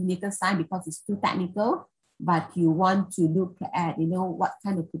want the clinical side because it's too technical, but you want to look at, you know, what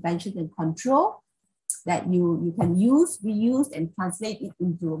kind of prevention and control that you can use, reuse, and translate it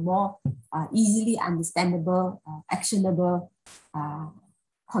into a more easily understandable, actionable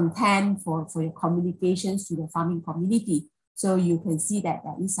content for your communications to the farming community. So you can see that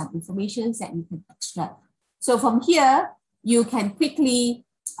there is some information that you can extract. So from here, you can quickly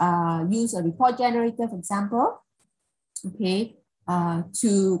use a report generator, for example, okay,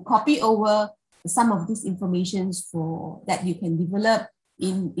 to copy over some of these informations for that you can develop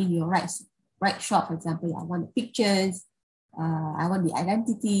in your right shop. For example, I want the pictures, I want the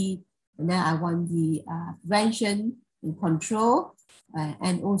identity, and then I want the prevention and control,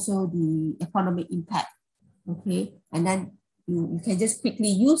 and also the economic impact. Okay, and then you can just quickly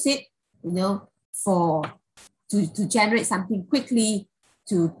use it, you know, to generate something quickly,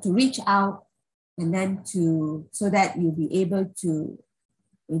 to reach out, and then so that you'll be able to,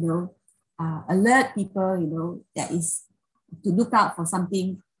 you know, alert people, you know, that is to look out for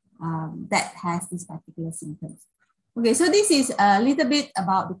something that has this particular symptoms. Okay, so this is a little bit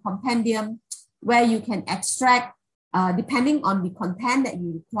about the compendium where you can extract, depending on the content that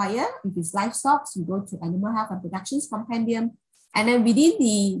you require. If it's livestock, you go to Animal Health and Productions Compendium. And then within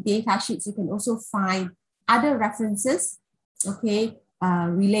the data sheets, you can also find other references, okay,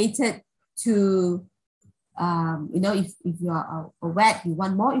 related to, you know, if you are a vet, you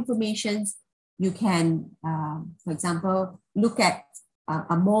want more information, you can, for example, look at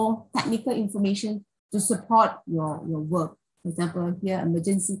a more technical information to support your work. For example, here,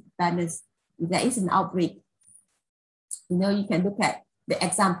 emergency preparedness, if there is an outbreak, you know, you can look at the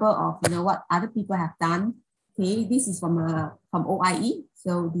example of, you know, what other people have done. Okay, this is from OIE,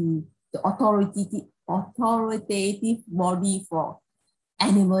 so the authoritative body for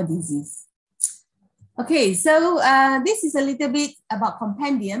animal disease. Okay, so this is a little bit about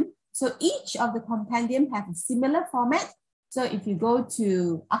compendium. So each of the compendium have a similar format. So if you go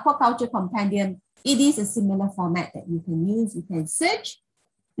to aquaculture compendium, it is a similar format that you can use. You can search,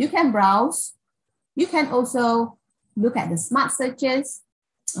 you can browse, you can also look at the smart searches.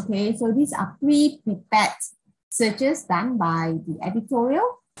 Okay, so these are pre-prepared searches done by the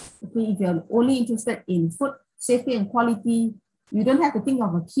editorial. Okay, if you're only interested in food safety and quality, you don't have to think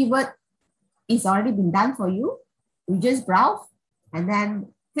of a keyword. It's already been done for you. You just browse and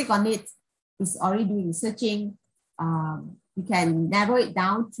then click on it. It's already doing searching. You can narrow it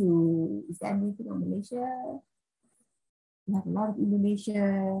down to, is there anything on Malaysia? You have a lot of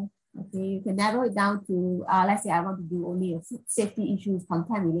Indonesia. Okay, you can narrow it down to, let's say I want to do only a food safety issues,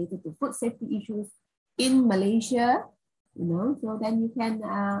 content related to food safety issues in Malaysia, you know, so then you can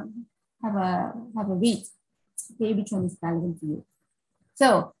have a read, okay, which one is relevant to you.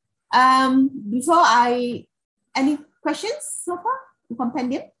 So before any questions so far in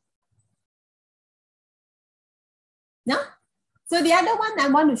compendium? No? So the other one I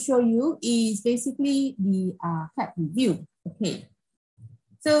want to show you is basically the fact review. Okay.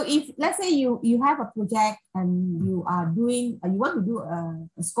 So if, let's say you have a project and you are doing, you want to do a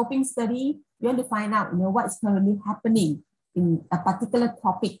scoping study, you want to find out, you know, what's currently happening in a particular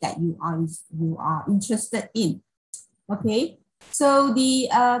topic that you are interested in. Okay. So the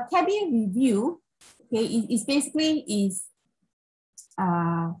CABI review, okay, is basically is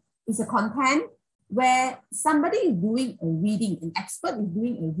a content where somebody is doing a reading, an expert is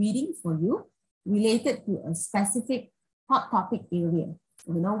doing a reading for you related to a specific hot topic area.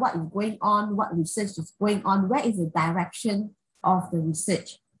 You know, what is going on, what research is going on, where is the direction of the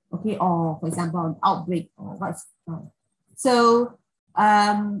research, okay, or for example, an outbreak or what's so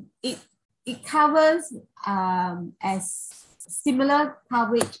it covers as similar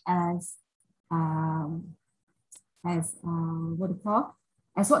coverage as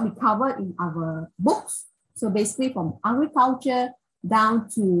what we cover in our books. So basically from agriculture down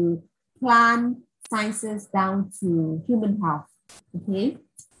to plant sciences down to human health. Okay,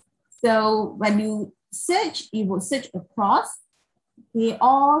 so when you search, it will search across, okay,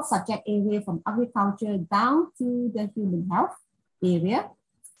 all subject area from agriculture down to the human health area.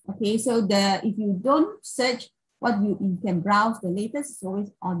 Okay, so if you don't search, what you can browse the latest is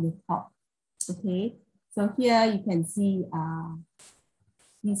always on the top. Okay, so here you can see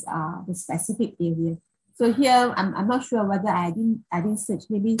these are the specific areas. So here I'm not sure whether I didn't search,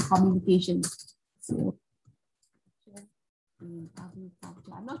 maybe communication. So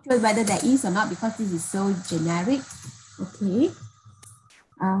agriculture. I'm not sure whether there is or not because this is so generic. Okay.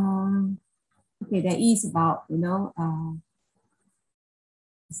 Okay, there is about, you know,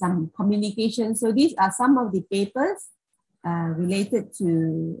 some communication. So these are some of the papers related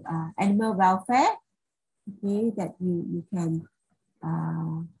to animal welfare. Okay, that you can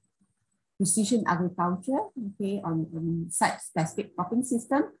precision agriculture. Okay, on site-specific cropping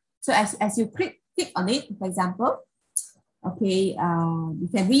system. So as you click on it, for example. Okay, you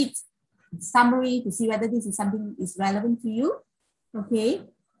can read summary to see whether this is something is relevant to you. Okay,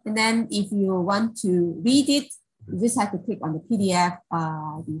 and then if you want to read it, you just have to click on the PDF,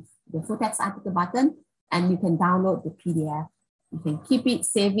 the full text article button, and you can download the PDF. You can keep it,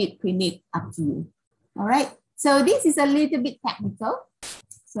 save it, print it, up to you. All right, so this is a little bit technical.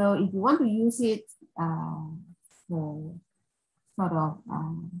 So if you want to use it for sort of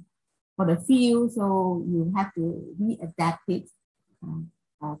for the field, so you have to readapt it,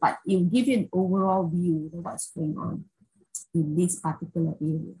 but it will give you an overall view of what's going on in this particular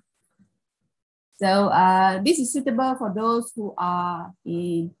area. So this is suitable for those who are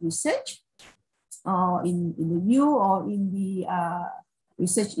in research or in the U or in the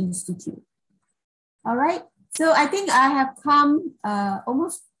research institute. All right, so I think I have come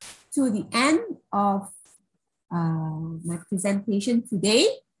almost to the end of my presentation today.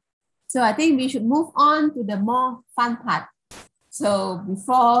 So I think we should move on to the more fun part. So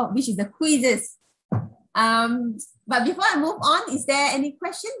which is the quizzes. But before I move on, is there any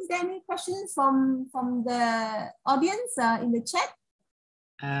questions? Is there any questions from the audience in the chat?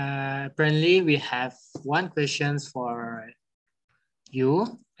 Apparently we have one question for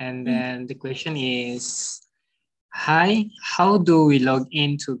you. And then the question is, hi, how do we log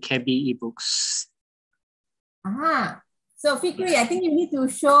into CABI ebooks? So Fikri, I think you need to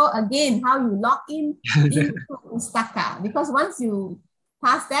show again how you log in into Pustaka, because once you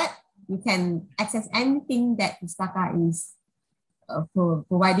pass that, you can access anything that Pustaka is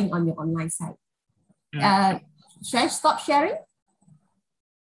providing on your online site. Should I stop sharing?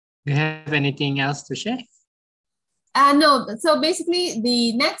 Do you have anything else to share? No. So basically,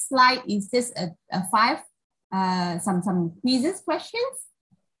 the next slide is just some quizzes questions.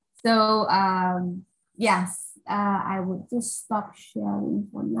 So yes, I would just stop sharing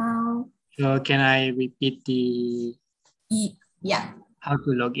for now. So can I repeat the Yeah. how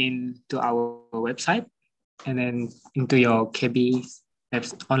to log in to our website and then into your CABI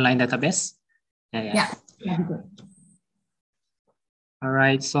online database? Yeah, that'd be good. All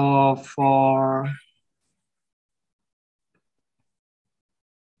right, so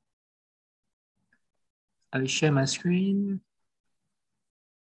I'll share my screen.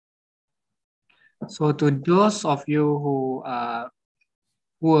 So to those of you who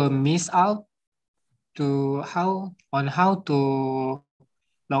will miss out to how to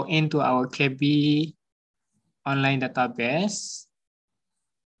log into our CABI online database,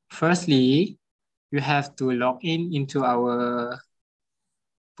 firstly, you have to log in into our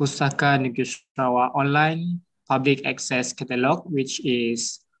Pustaka Negeri Sarawak online public access catalog, which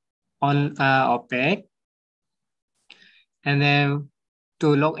is on OPEC. And then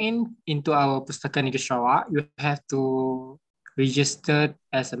to log in into our Pustaka Negeri Sarawak, you have to register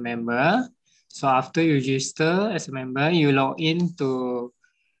as a member. So after you register as a member, you log in to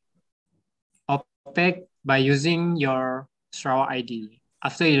OPEC by using your Sarawak ID.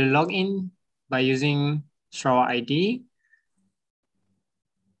 After you log in by using Sarawak ID,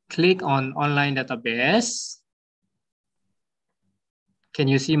 click on online database. Can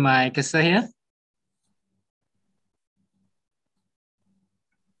you see my cursor here?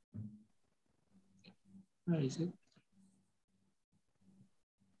 Where is it?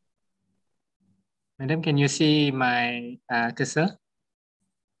 Madam, can you see my cursor?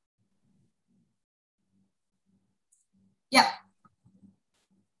 Yeah.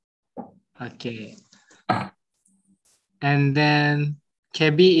 Okay. And then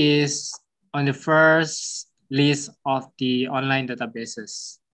CABI is on the first list of the online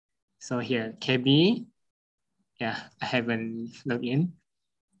databases. So here, CABI. Yeah, I haven't logged in.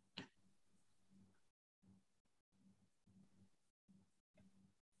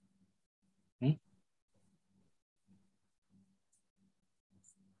 Okay.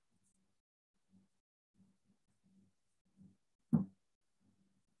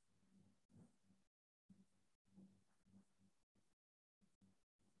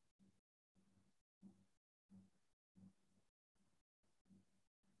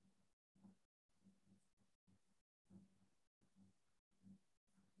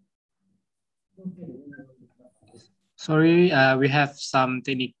 Sorry, we have some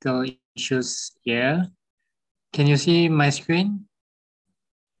technical issues here. Can you see my screen?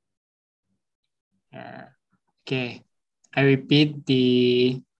 Okay, I repeat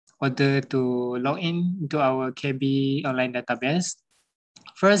the order to log in into our CABI online database.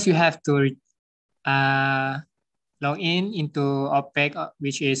 First, you have to log in into OPEC,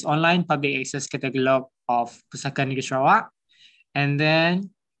 which is online public access catalog of Pustaka Negeri Sarawak. And then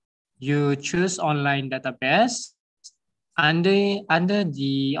you choose online database. Under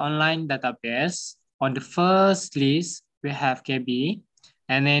the online database, on the first list, we have CABI,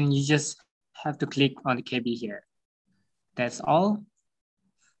 and then you just have to click on the CABI here. That's all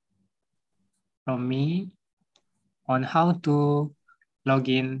from me on how to log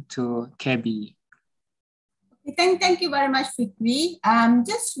in to CABI. Thank you very much, Fikri.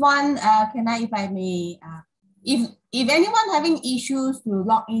 Just one, if I may, if anyone having issues to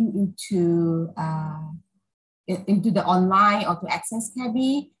log in into the online or to access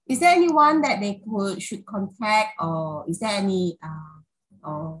CABI, is there anyone that they should contact, or is there any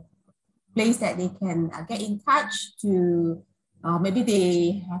or place that they can get in touch to? Maybe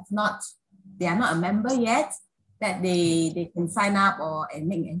they are not a member yet, that they can sign up and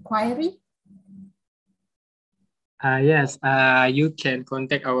make an inquiry. Yes, you can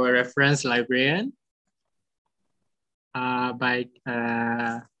contact our reference librarian by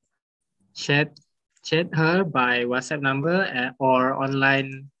chat her by WhatsApp number or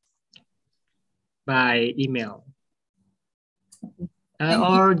online by email.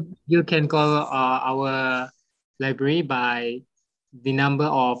 Or you can call our library by the number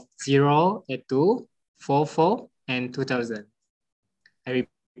of 082 44 and 2000. I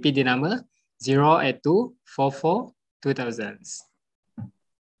repeat the number 082 44 2000.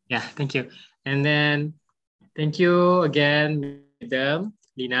 Yeah, thank you. And then thank you again, Madam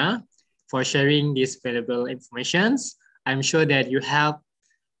Lina, for sharing this valuable information. I'm sure that you helped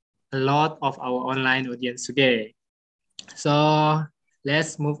a lot of our online audience today. So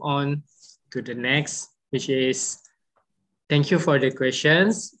let's move on to the next, which is thank you for the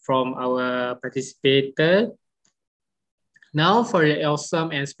questions from our participator. Now for the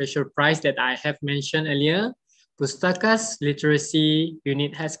awesome and special prize that I have mentioned earlier, Pustaka's literacy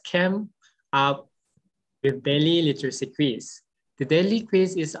unit has come up with daily literacy quiz. The daily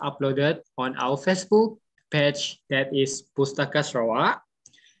quiz is uploaded on our Facebook page, that is Pustaka Sarawak.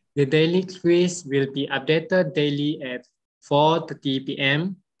 The daily quiz will be updated daily at 4:30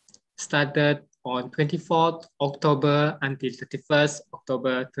 p.m. started on 24th October until 31st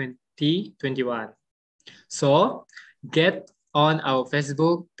October 2021. So get on our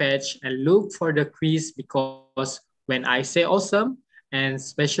Facebook page and look for the quiz, because when I say awesome and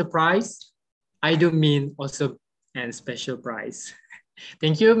special prize, I do mean awesome and special prize.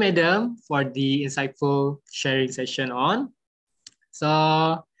 Thank you, Madam, for the insightful sharing session on. So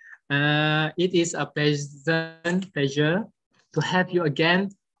it is a pleasant pleasure to have you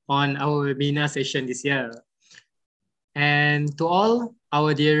again on our webinar session this year. And to all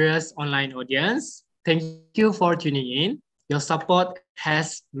our dearest online audience, thank you for tuning in. Your support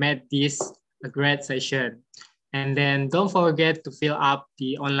has made this a great session. And then don't forget to fill up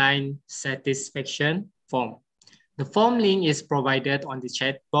the online satisfaction form. The form link is provided on the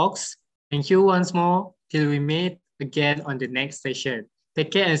chat box. Thank you once more till we meet again on the next session. Take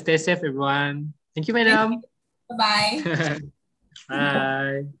care and stay safe, everyone. Thank you, Madam. Bye.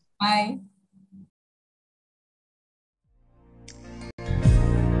 Bye. Bye.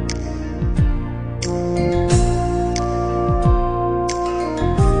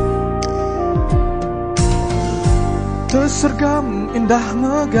 Tersergam indah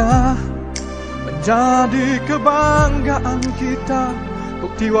megah, menjadi kebanggaan kita,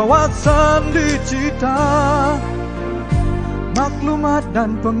 bukti wawasan dicita, maklumat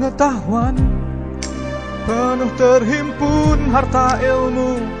dan pengetahuan, penuh terhimpun harta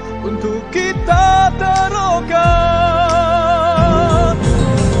ilmu untuk kita terokan.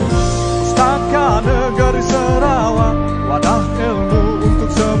 Pustaka Negeri Sarawak, wadah ilmu untuk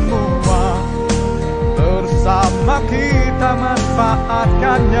semua, bersama kita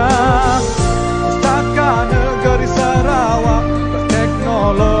manfaatkannya. Pustaka Negeri Sarawak,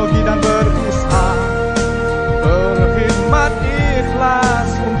 berteknologi dan berusaha, berkhidmat ikhlas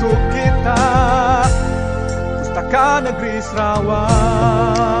untuk kita. Pustaka Negeri Sarawak.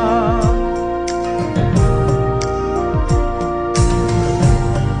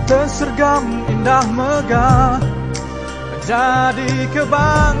 Tersergam indah megah, menjadi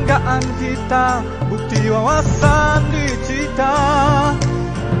kebanggaan kita, bukti wawasan dicita,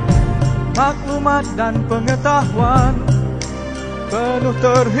 maklumat dan pengetahuan, penuh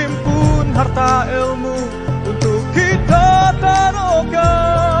terhimpun harta ilmu untuk kita taruhkan.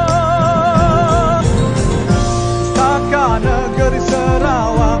 Pustaka Negeri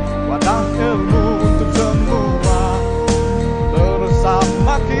Sarawak, wadah ilmu untuk semua,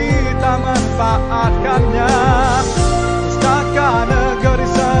 bersama kita manfaatkannya. Pustaka Negeri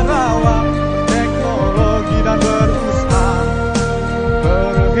Sarawak, teknologi dan berusaha,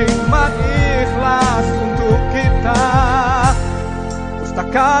 berkhidmat ikhlas untuk kita.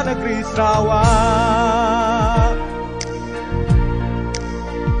 Pustaka Negeri Sarawak.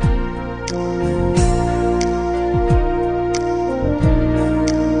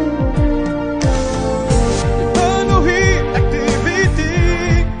 Dipenuhi aktiviti,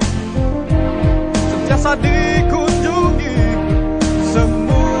 sentiasa dikunjungi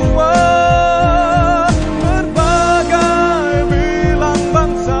semua berbagai bilang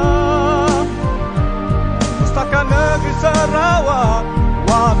bangsa. Pustaka Negeri Sarawak,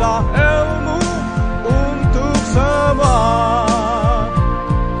 wadah ilmu untuk semua.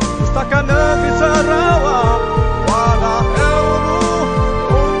 Pustaka Negeri Sarawak, wadah ilmu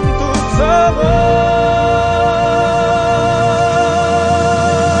untuk semua.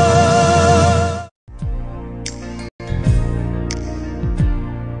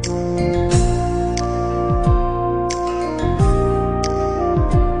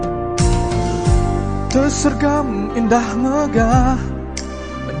 Tersergam indah megah,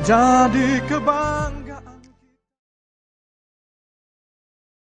 menjadi kebanggaan.